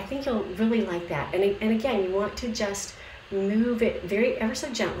 So I think you'll really like that. And again, you want to just move it ever so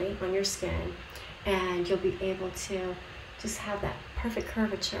gently on your skin, and you'll be able to just have that perfect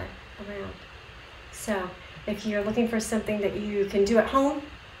curvature around. So if you're looking for something that you can do at home,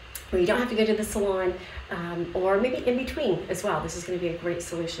 where you don't have to go to the salon, or maybe in between as well, this is going to be a great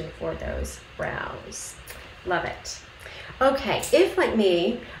solution for those brows. Love it. Okay, if like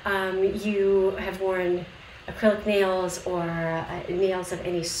me, you have worn acrylic nails or nails of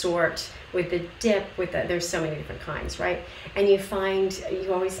any sort with the dip, there's so many different kinds, right? And you find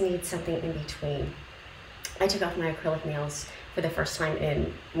you always need something in between. I took off my acrylic nails for the first time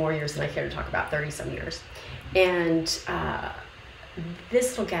in more years than I care to talk about, 30-some years. And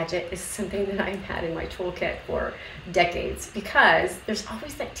this little gadget is something that I've had in my toolkit for decades, because there's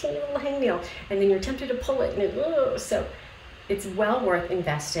always that teeny little hangnail, and then you're tempted to pull it, and so it's well worth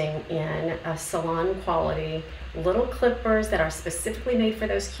investing in a salon quality little clippers that are specifically made for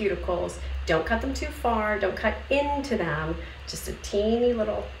those cuticles. Don't cut them too far, don't cut into them, just a teeny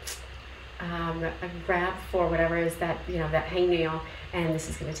little a grab for whatever is that, that hangnail, and this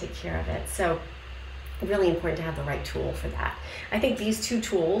is going to take care of it. So really important to have the right tool for that. I think these two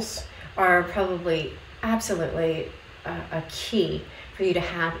tools are probably absolutely a key for you to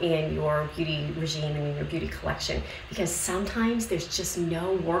have in your beauty regime and in your beauty collection, because sometimes there's just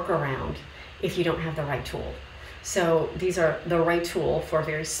no workaround if you don't have the right tool. So these are the right tool for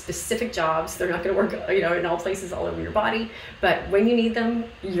very specific jobs. They're not going to work, in all places all over your body, but when you need them,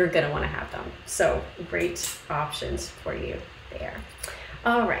 you're going to want to have them. So great options for you there.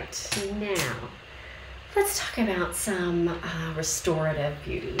 All right, now let's talk about some restorative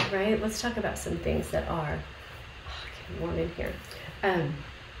beauty, right? Let's talk about some things that are getting warm in here.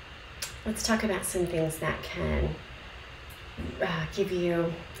 Let's talk about some things that can give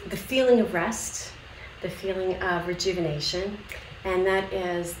you the feeling of rest, the feeling of rejuvenation, and that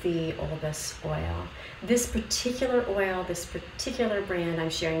is the Olbas oil. This particular oil, this particular brand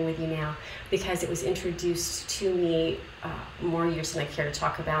I'm sharing with you now, because it was introduced to me more years than I care to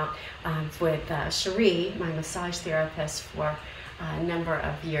talk about with Cherie, my massage therapist, for a number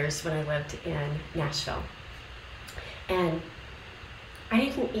of years when I lived in Nashville. And I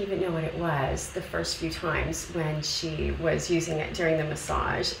didn't even know what it was the first few times when she was using it during the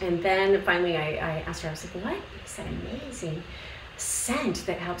massage. And then finally I asked her, I was like, what is that amazing scent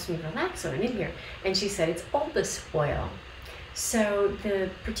that helps me relax when I'm in here? And she said, it's Aldous oil. So the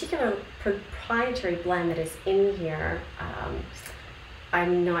particular proprietary blend that is in here, I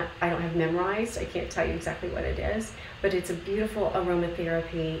don't have memorized. I can't tell you exactly what it is, but it's a beautiful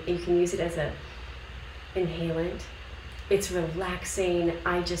aromatherapy. You can use it as a inhalant. It's relaxing.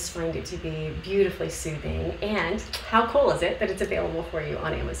 I just find it to be beautifully soothing. And how cool is it that it's available for you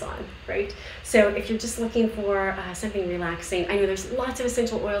on Amazon, right? So if you're just looking for something relaxing, I know there's lots of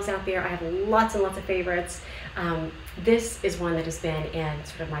essential oils out there. I have lots and lots of favorites. This is one that has been in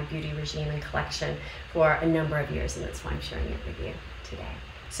sort of my beauty regime and collection for a number of years, and that's why I'm sharing it with you today.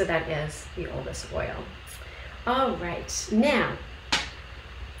 So that is the Aldous oil. All right, now,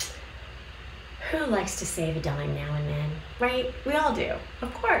 who likes to save a dime now and then, right? We all do,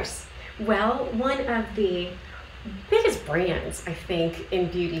 of course. Well, one of the biggest brands, I think, in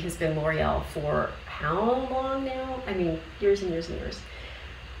beauty has been L'Oreal for how long now? I mean, years and years and years.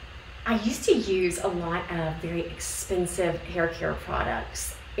 I used to use a lot of very expensive hair care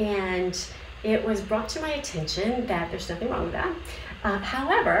products, and it was brought to my attention that there's nothing wrong with that.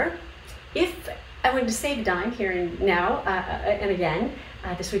 However, if I wanted to save a dime here and now, and again,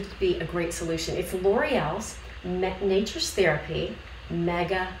 this would be a great solution. It's L'Oreal's Nature's Therapy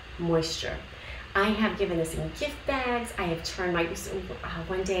Mega Moisture. I have given this in gift bags. I have turned my,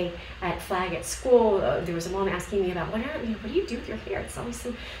 one day at Flag at school, there was a mom asking me about, what do you do with your hair? It's always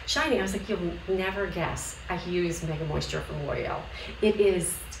so shiny. I was like, you'll never guess. I use Mega Moisture from L'Oreal. It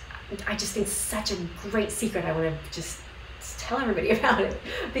is, I just think, such a great secret. I want to just tell everybody about it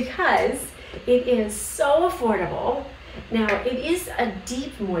because it is so affordable. Now, it is a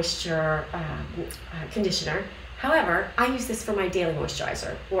deep moisture conditioner. However, I use this for my daily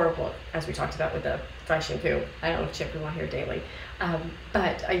moisturizer, or, well, as we talked about with the dry shampoo, I don't shampoo my hair daily,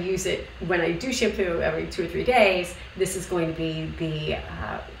 but I use it when I do shampoo every 2 or 3 days. This is going to be the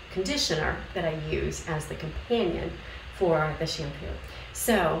conditioner that I use as the companion for the shampoo.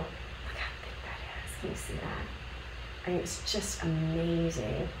 So, look how thick that is. Can you see that? I mean, it's just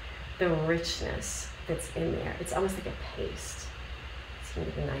amazing, the richness that's in there. It's almost like a paste. It's going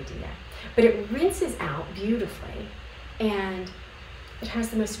to give you an idea. But it rinses out beautifully, and it has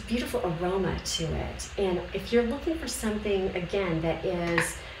the most beautiful aroma to it. And if you're looking for something, again, that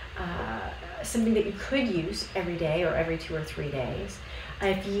is something that you could use every day or every 2 or 3 days,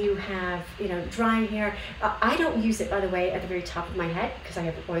 if you have, dry hair, I don't use it, by the way, at the very top of my head because I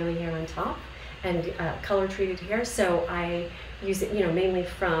have oily hair on top and color treated hair. So I use it, mainly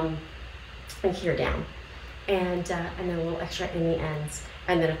from here down, and then a little extra in the ends.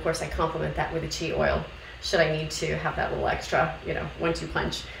 And then, of course, I complement that with a tea oil, should I need to have that little extra, 1-2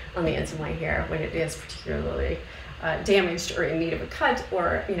 punch on the ends of my hair when it is particularly damaged or in need of a cut,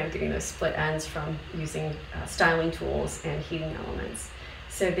 or, getting those split ends from using styling tools and heating elements.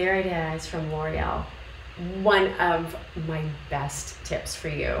 So there it is from L'Oreal. One of my best tips for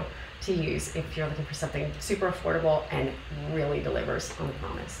you to use if you're looking for something super affordable and really delivers on the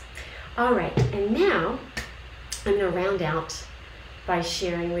promise. All right, and now I'm going to round out by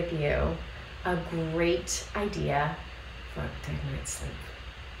sharing with you a great idea for a good night's sleep.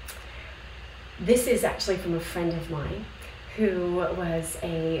 This is actually from a friend of mine who was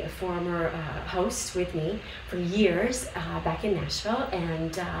a former host with me for years back in Nashville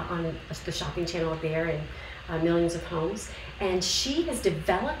and on the shopping channel there and Millions of Homes. And she has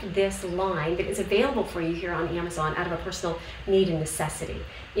developed this line that is available for you here on Amazon out of a personal need and necessity.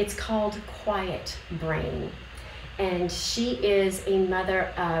 It's called Quiet Brain. And she is a mother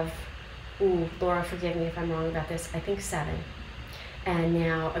of, Laura, forgive me if I'm wrong about this, I think 7. And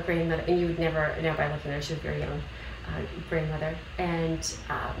now a grandmother, and you would never know by looking at her, she was very young, grandmother. And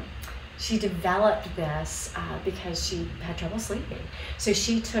she developed this because she had trouble sleeping. So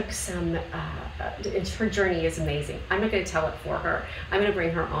she took some, her journey is amazing. I'm not going to tell it for her. I'm going to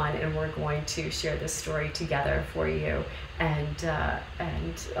bring her on and we're going to share this story together for you. And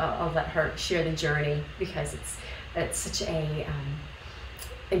I'll let her share the journey because it's such a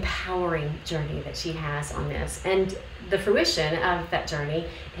empowering journey that she has on this. And the fruition of that journey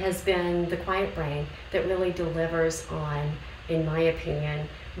has been the Quiet Brain that really delivers on, in my opinion,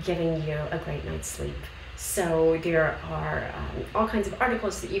 giving you a great night's sleep. So there are all kinds of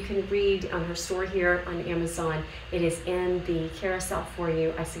articles that you can read on her store here on Amazon. It is in the carousel for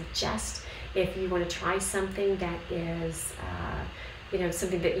you. I suggest if you want to try something that is you know,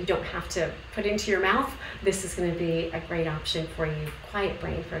 something that you don't have to put into your mouth, this is going to be a great option for you. Quiet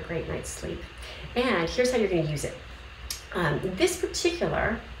Brain for a great night's sleep. And here's how you're going to use it. This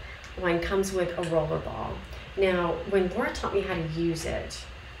particular one comes with a roller ball. Now, when Laura taught me how to use it,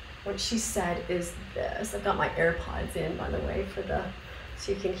 what she said is this. I've got my AirPods in, by the way,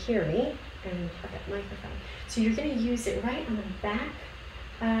 so you can hear me and have that microphone. So you're going to use it right on the back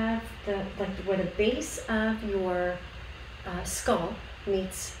of where the base of your skull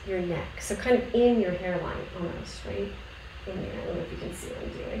meets your neck. So kind of in your hairline almost, right in there. I don't know if you can see what I'm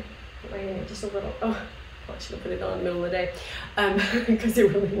doing. Right in there, just a little. Oh, probably should have put it on in the middle of the day because it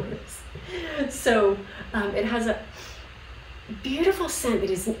really works. So it has a beautiful scent that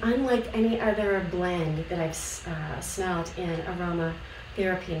is unlike any other blend that I've smelled in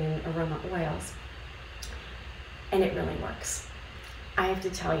aromatherapy and aroma oils. And it really works. I have to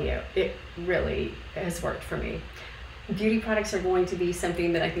tell you, it really has worked for me. Beauty products are going to be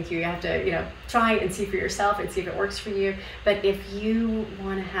something that I think you have to, you know, try and see for yourself and see if it works for you. But if you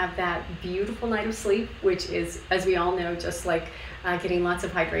want to have that beautiful night of sleep, which is, as we all know, just like getting lots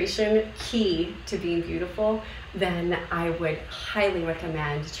of hydration, key to being beautiful, then I would highly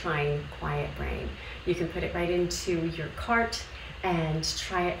recommend trying Quiet Brain. You can put it right into your cart and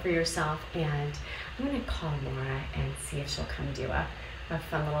try it for yourself. And I'm going to call Laura and see if she'll come do a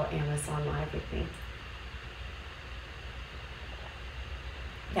fun little Amazon Live with me.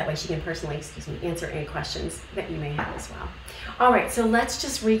 That way she can personally, answer any questions that you may have as well. All right, so let's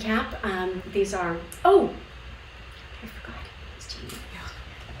just recap. These are, oh, I forgot, it's Jamie.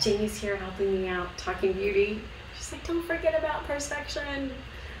 Jamie's here helping me out, talking beauty. She's like, don't forget about Perspection.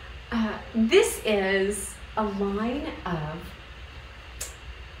 This is a line of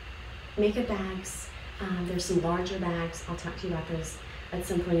makeup bags. There's some larger bags. I'll talk to you about those at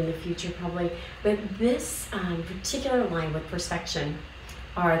some point in the future probably. But this particular line with Perspection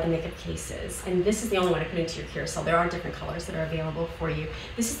are the makeup cases, and this is the only one I put into your carousel. There are different colors that are available for you.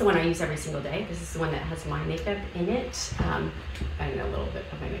 This is the one I use every single day. This is the one that has my makeup in it. I know a little bit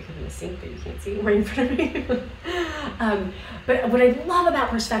of my makeup in the sink that you can't see right in front of me. But what I love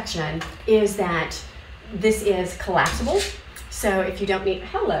about Perspection is that this is collapsible. So if you don't need,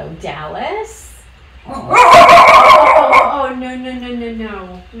 hello Dallas. Oh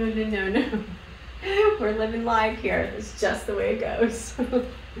no. We're living live here. It's just the way it goes.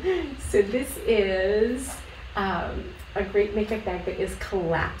 So this is a great makeup bag that is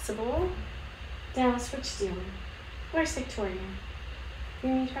collapsible. Dallas, what you doing? Where's Victoria? You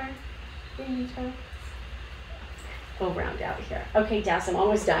need her? We'll round out here. Okay, Dallas, I'm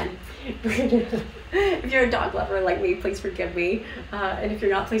almost done. If you're a dog lover like me, please forgive me. And if you're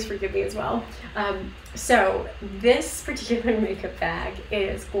not, please forgive me as well. So this particular makeup bag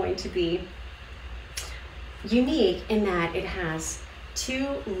is going to be unique in that it has two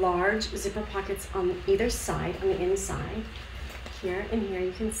large zipper pockets on either side, on the inside. Here and here,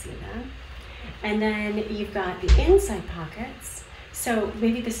 you can see that. And then you've got the inside pockets. So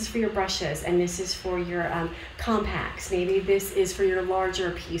maybe this is for your brushes and this is for your compacts. Maybe this is for your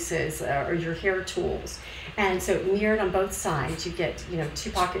larger pieces or your hair tools. And so mirrored on both sides, you get, you know, two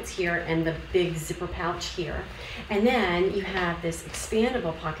pockets here and the big zipper pouch here. And then you have this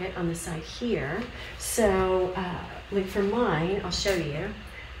expandable pocket on the side here. So like for mine, I'll show you,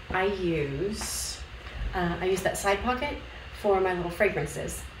 I use that side pocket for my little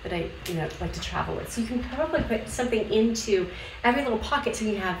fragrances that I like to travel with. So you can probably put something into every little pocket so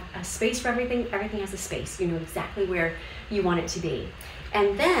you have a space for everything. Everything has a space. You know exactly where you want it to be.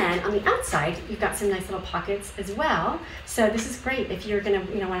 And then on the outside, you've got some nice little pockets as well. So this is great if you're gonna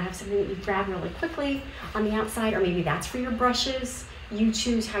want to have something that you grab really quickly on the outside, or maybe that's for your brushes. You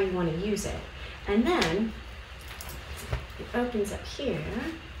choose how you want to use it. And then it opens up here,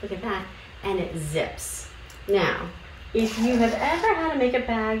 look at that, and it zips. Now, if you have ever had a makeup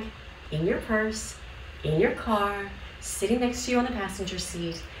bag in your purse, in your car, sitting next to you on the passenger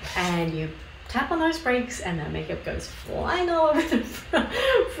seat, and you tap on those brakes and the makeup goes flying all over the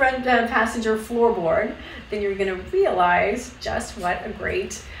front passenger floorboard, then you're gonna realize just what a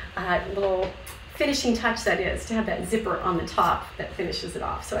great little finishing touch that is, to have that zipper on the top that finishes it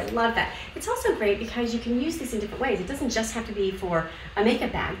off. So I love that. It's also great because you can use these in different ways. It doesn't just have to be for a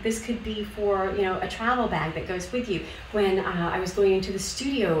makeup bag. This could be for a travel bag that goes with you. When I was going into the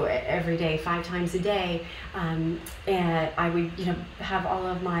studio every day, 5 times a day, and I would have all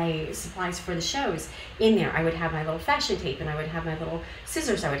of my supplies for the shows in there. I would have my little fashion tape, and I would have my little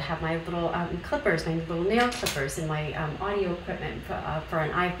scissors. I would have my little clippers, my little nail clippers, and my audio equipment for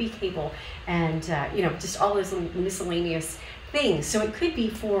an IFB cable, and and you know, just all those little miscellaneous things. So it could be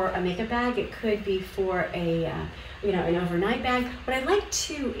for a makeup bag, it could be for a you know, an overnight bag. What I like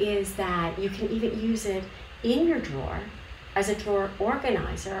too is that you can even use it in your drawer as a drawer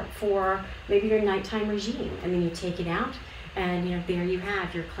organizer for maybe your nighttime regime, and then you take it out, and you know, there you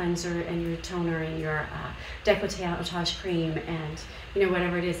have your cleanser and your toner and your décolletage cream, and you know,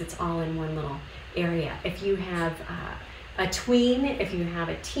 whatever it is, it's all in one little area. If you have a tween, if you have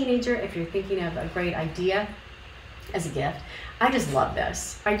a teenager, if you're thinking of a great idea as a gift, I just love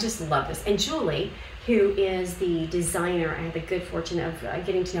this. I just love this. And Julie, who is the designer, I had the good fortune of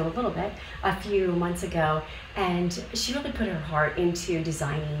getting to know a little bit a few months ago, and she really put her heart into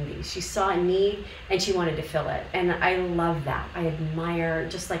designing these. She saw a need and she wanted to fill it, and I love that. I admire,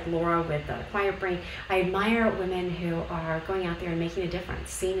 just like Laura with Quiet Brain, I admire women who are going out there and making a difference,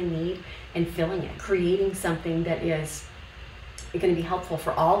 seeing a need and filling it, creating something that is going to be helpful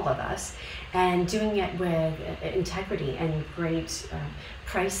for all of us, and doing it with integrity and great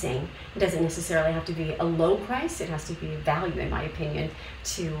pricing. It doesn't necessarily have to be a low price. It has to be value, in my opinion,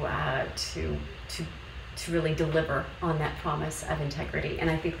 to really deliver on that promise of integrity.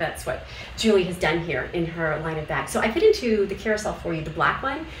 And I think that's what Julie has done here in her line of bags. So I put into the carousel for you the black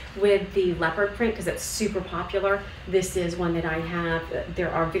one with the leopard print because it's super popular. This is one that I have.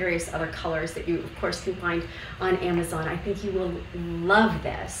 There are various other colors that you, of course, can find on Amazon. I think you will love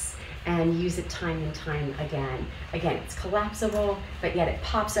this and use it time and time again. Again, it's collapsible, but yet it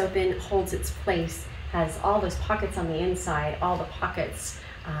pops open, holds its place, has all those pockets on the inside, all the pockets,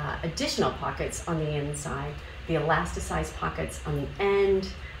 additional pockets on the inside, the elasticized pockets on the end,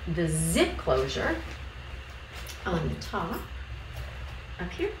 the zip closure on the top, up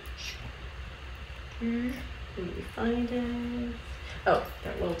here. Let me find it. Oh,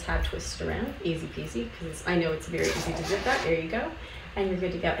 that little tab twisted around, easy peasy, because I know it's very easy to zip that. There you go. And you're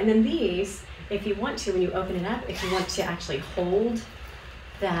good to go. And then these, if you want to, when you open it up, if you want to actually hold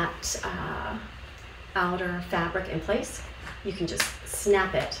that outer fabric in place, you can just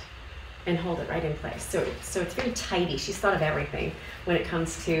snap it and hold it right in place. So it's very tidy. She's thought of everything when it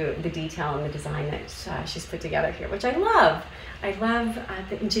comes to the detail and the design that she's put together here, which I love. I love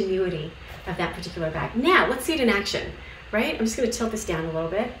the ingenuity of that particular bag. Now, let's see it in action, right? I'm just gonna tilt this down a little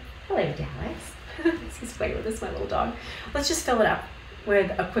bit. Hello, Dallas. He's playing with this, my little dog. Let's just fill it up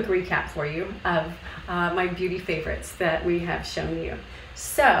with a quick recap for you of my beauty favorites that we have shown you.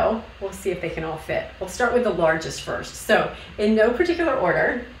 So we'll see if they can all fit. We'll start with the largest first. So in no particular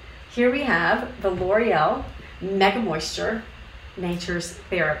order, here we have the L'Oreal Mega Moisture Nature's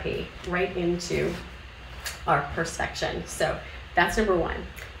Therapy right into our purse section. So that's number one.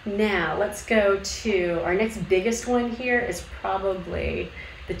 Now let's go to our next biggest one here is probably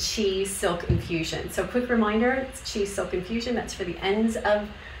the Cheese Silk Infusion. So quick reminder, it's Cheese Silk Infusion. That's for the ends of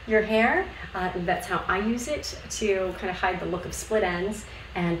your hair. That's how I use it, to kind of hide the look of split ends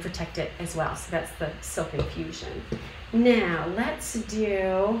and protect it as well. So that's the Silk Infusion. Now let's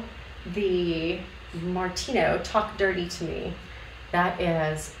do the Martino Talk Dirty to Me. That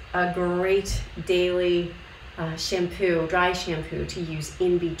is a great daily shampoo, dry shampoo to use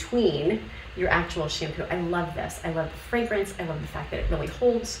in between your actual shampoo. I love this. I love the fragrance. I love the fact that it really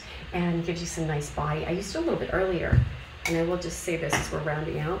holds and gives you some nice body. I used it a little bit earlier, and I will just say this as we're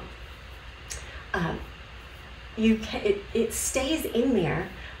rounding out. It stays in there,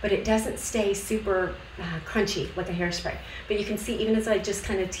 but it doesn't stay super crunchy like a hairspray. But you can see, even as I just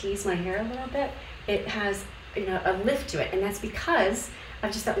kind of tease my hair a little bit, it has, you know, a lift to it, and that's because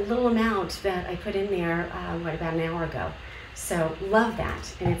of just that little amount that I put in there about an hour ago. So love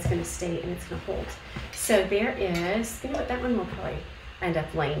that, and it's going to stay and it's going to hold. So there is, you know what, that one will probably end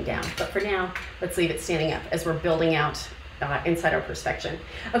up laying down, but for now, let's leave it standing up as we're building out inside our perspection.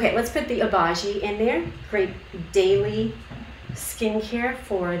 Okay, let's put the Obagi in there. Great daily skincare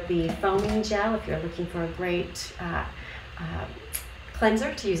for the foaming gel if you're looking for a great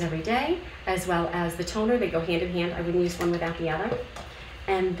cleanser to use every day, as well as the toner. They go hand in hand. I wouldn't use one without the other.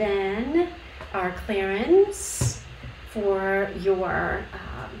 And then our Clarins for your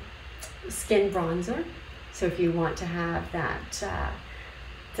skin bronzer. So if you want to have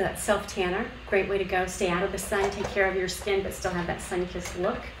that self-tanner, great way to go. Stay out of the sun, take care of your skin, but still have that sun-kissed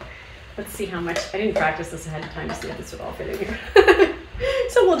look. Let's see how much, I didn't practice this ahead of time to see if this would all fit in here.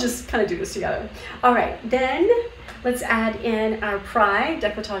 So we'll just kind of do this together. All right, then let's add in our Pride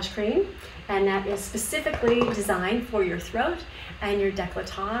Décolletage Cream. and that is specifically designed for your throat and your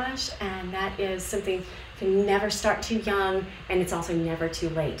décolletage, and that is something you can never start too young, and it's also never too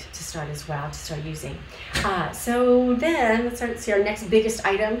late to start as well, to start using. So then let's start. See, our next biggest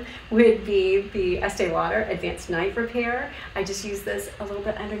item would be the Estee Lauder Advanced Night Repair. I just use this a little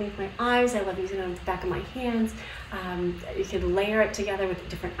bit underneath my eyes. I love using it on the back of my hands. You can layer it together with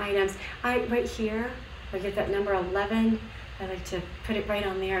different items. Right here, I get that number 11. I like to put it right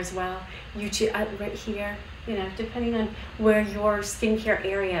on there as well. You choose right here, you know, depending on where your skincare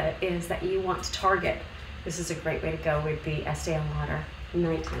area is that you want to target. This is a great way to go with the Estee Lauder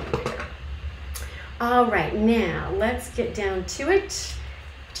Nighttime Repair. All right, now let's get down to it.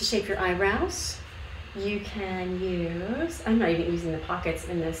 To shape your eyebrows, you can use, I'm not even using the pockets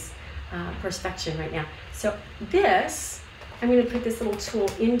in this Perspection right now. So this, I'm going to put this little tool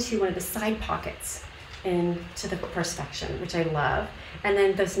into one of the side pockets into the Perspection, which I love. And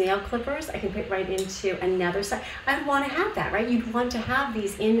then those nail clippers, I can put right into another side. I'd want to have that, right? You'd want to have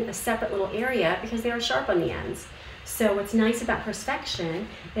these in a separate little area because they are sharp on the ends. So what's nice about Perspection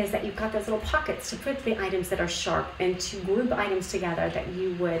is that you've got those little pockets to put the items that are sharp and to group items together that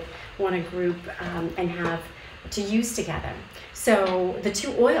you would want to group and have to use together. So the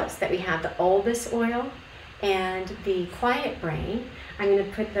two oils that we have, the Olbas oil and the Quiet Brain, I'm going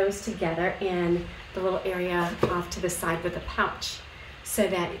to put those together in the little area off to the side with a pouch so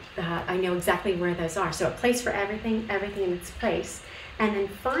that I know exactly where those are. So a place for everything in its place. And then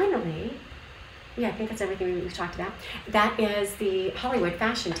finally, yeah, I think that's everything we've talked about. That is the Hollywood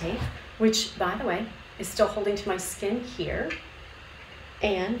Fashion Tape, which, by the way, is still holding to my skin here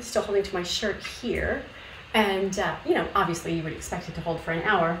and still holding to my shirt here. And, you know, obviously you would expect it to hold for an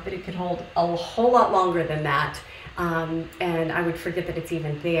hour, but it could hold a whole lot longer than that. And I would forget that it's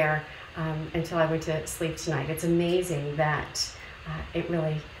even there until I went to sleep tonight. It's amazing that it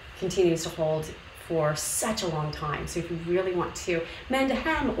really continues to hold for such a long time. So if you really want to mend a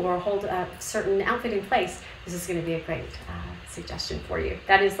hem or hold a certain outfit in place, this is going to be a great suggestion for you.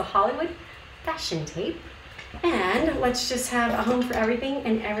 That is the Hollywood Fashion Tape. And let's just have a home for everything,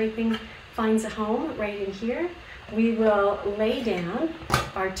 and everything finds a home right in here. We will lay down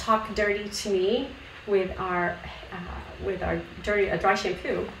our Talk Dirty to Me with our dry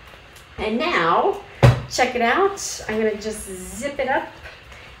shampoo. And now, check it out. I'm going to just zip it up.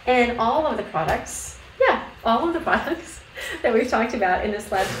 And all of the products, all of the products that we've talked about in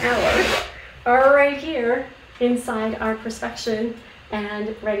this last hour are right here inside our Perspection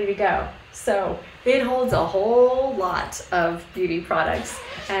and ready to go. So it holds a whole lot of beauty products.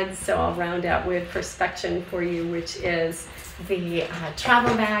 And so I'll round out with Perspection for you, which is the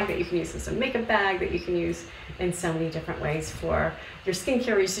travel bag that you can use as a makeup bag, that you can use in so many different ways for your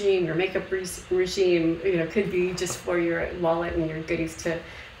skincare regime, your makeup regime. You know, could be just for your wallet and your goodies to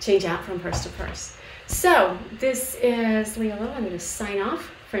change out from purse to purse. So this is Leah Little. I'm going to sign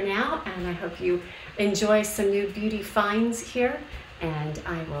off for now, and I hope you enjoy some new beauty finds here, and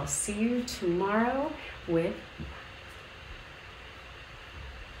I will see you tomorrow with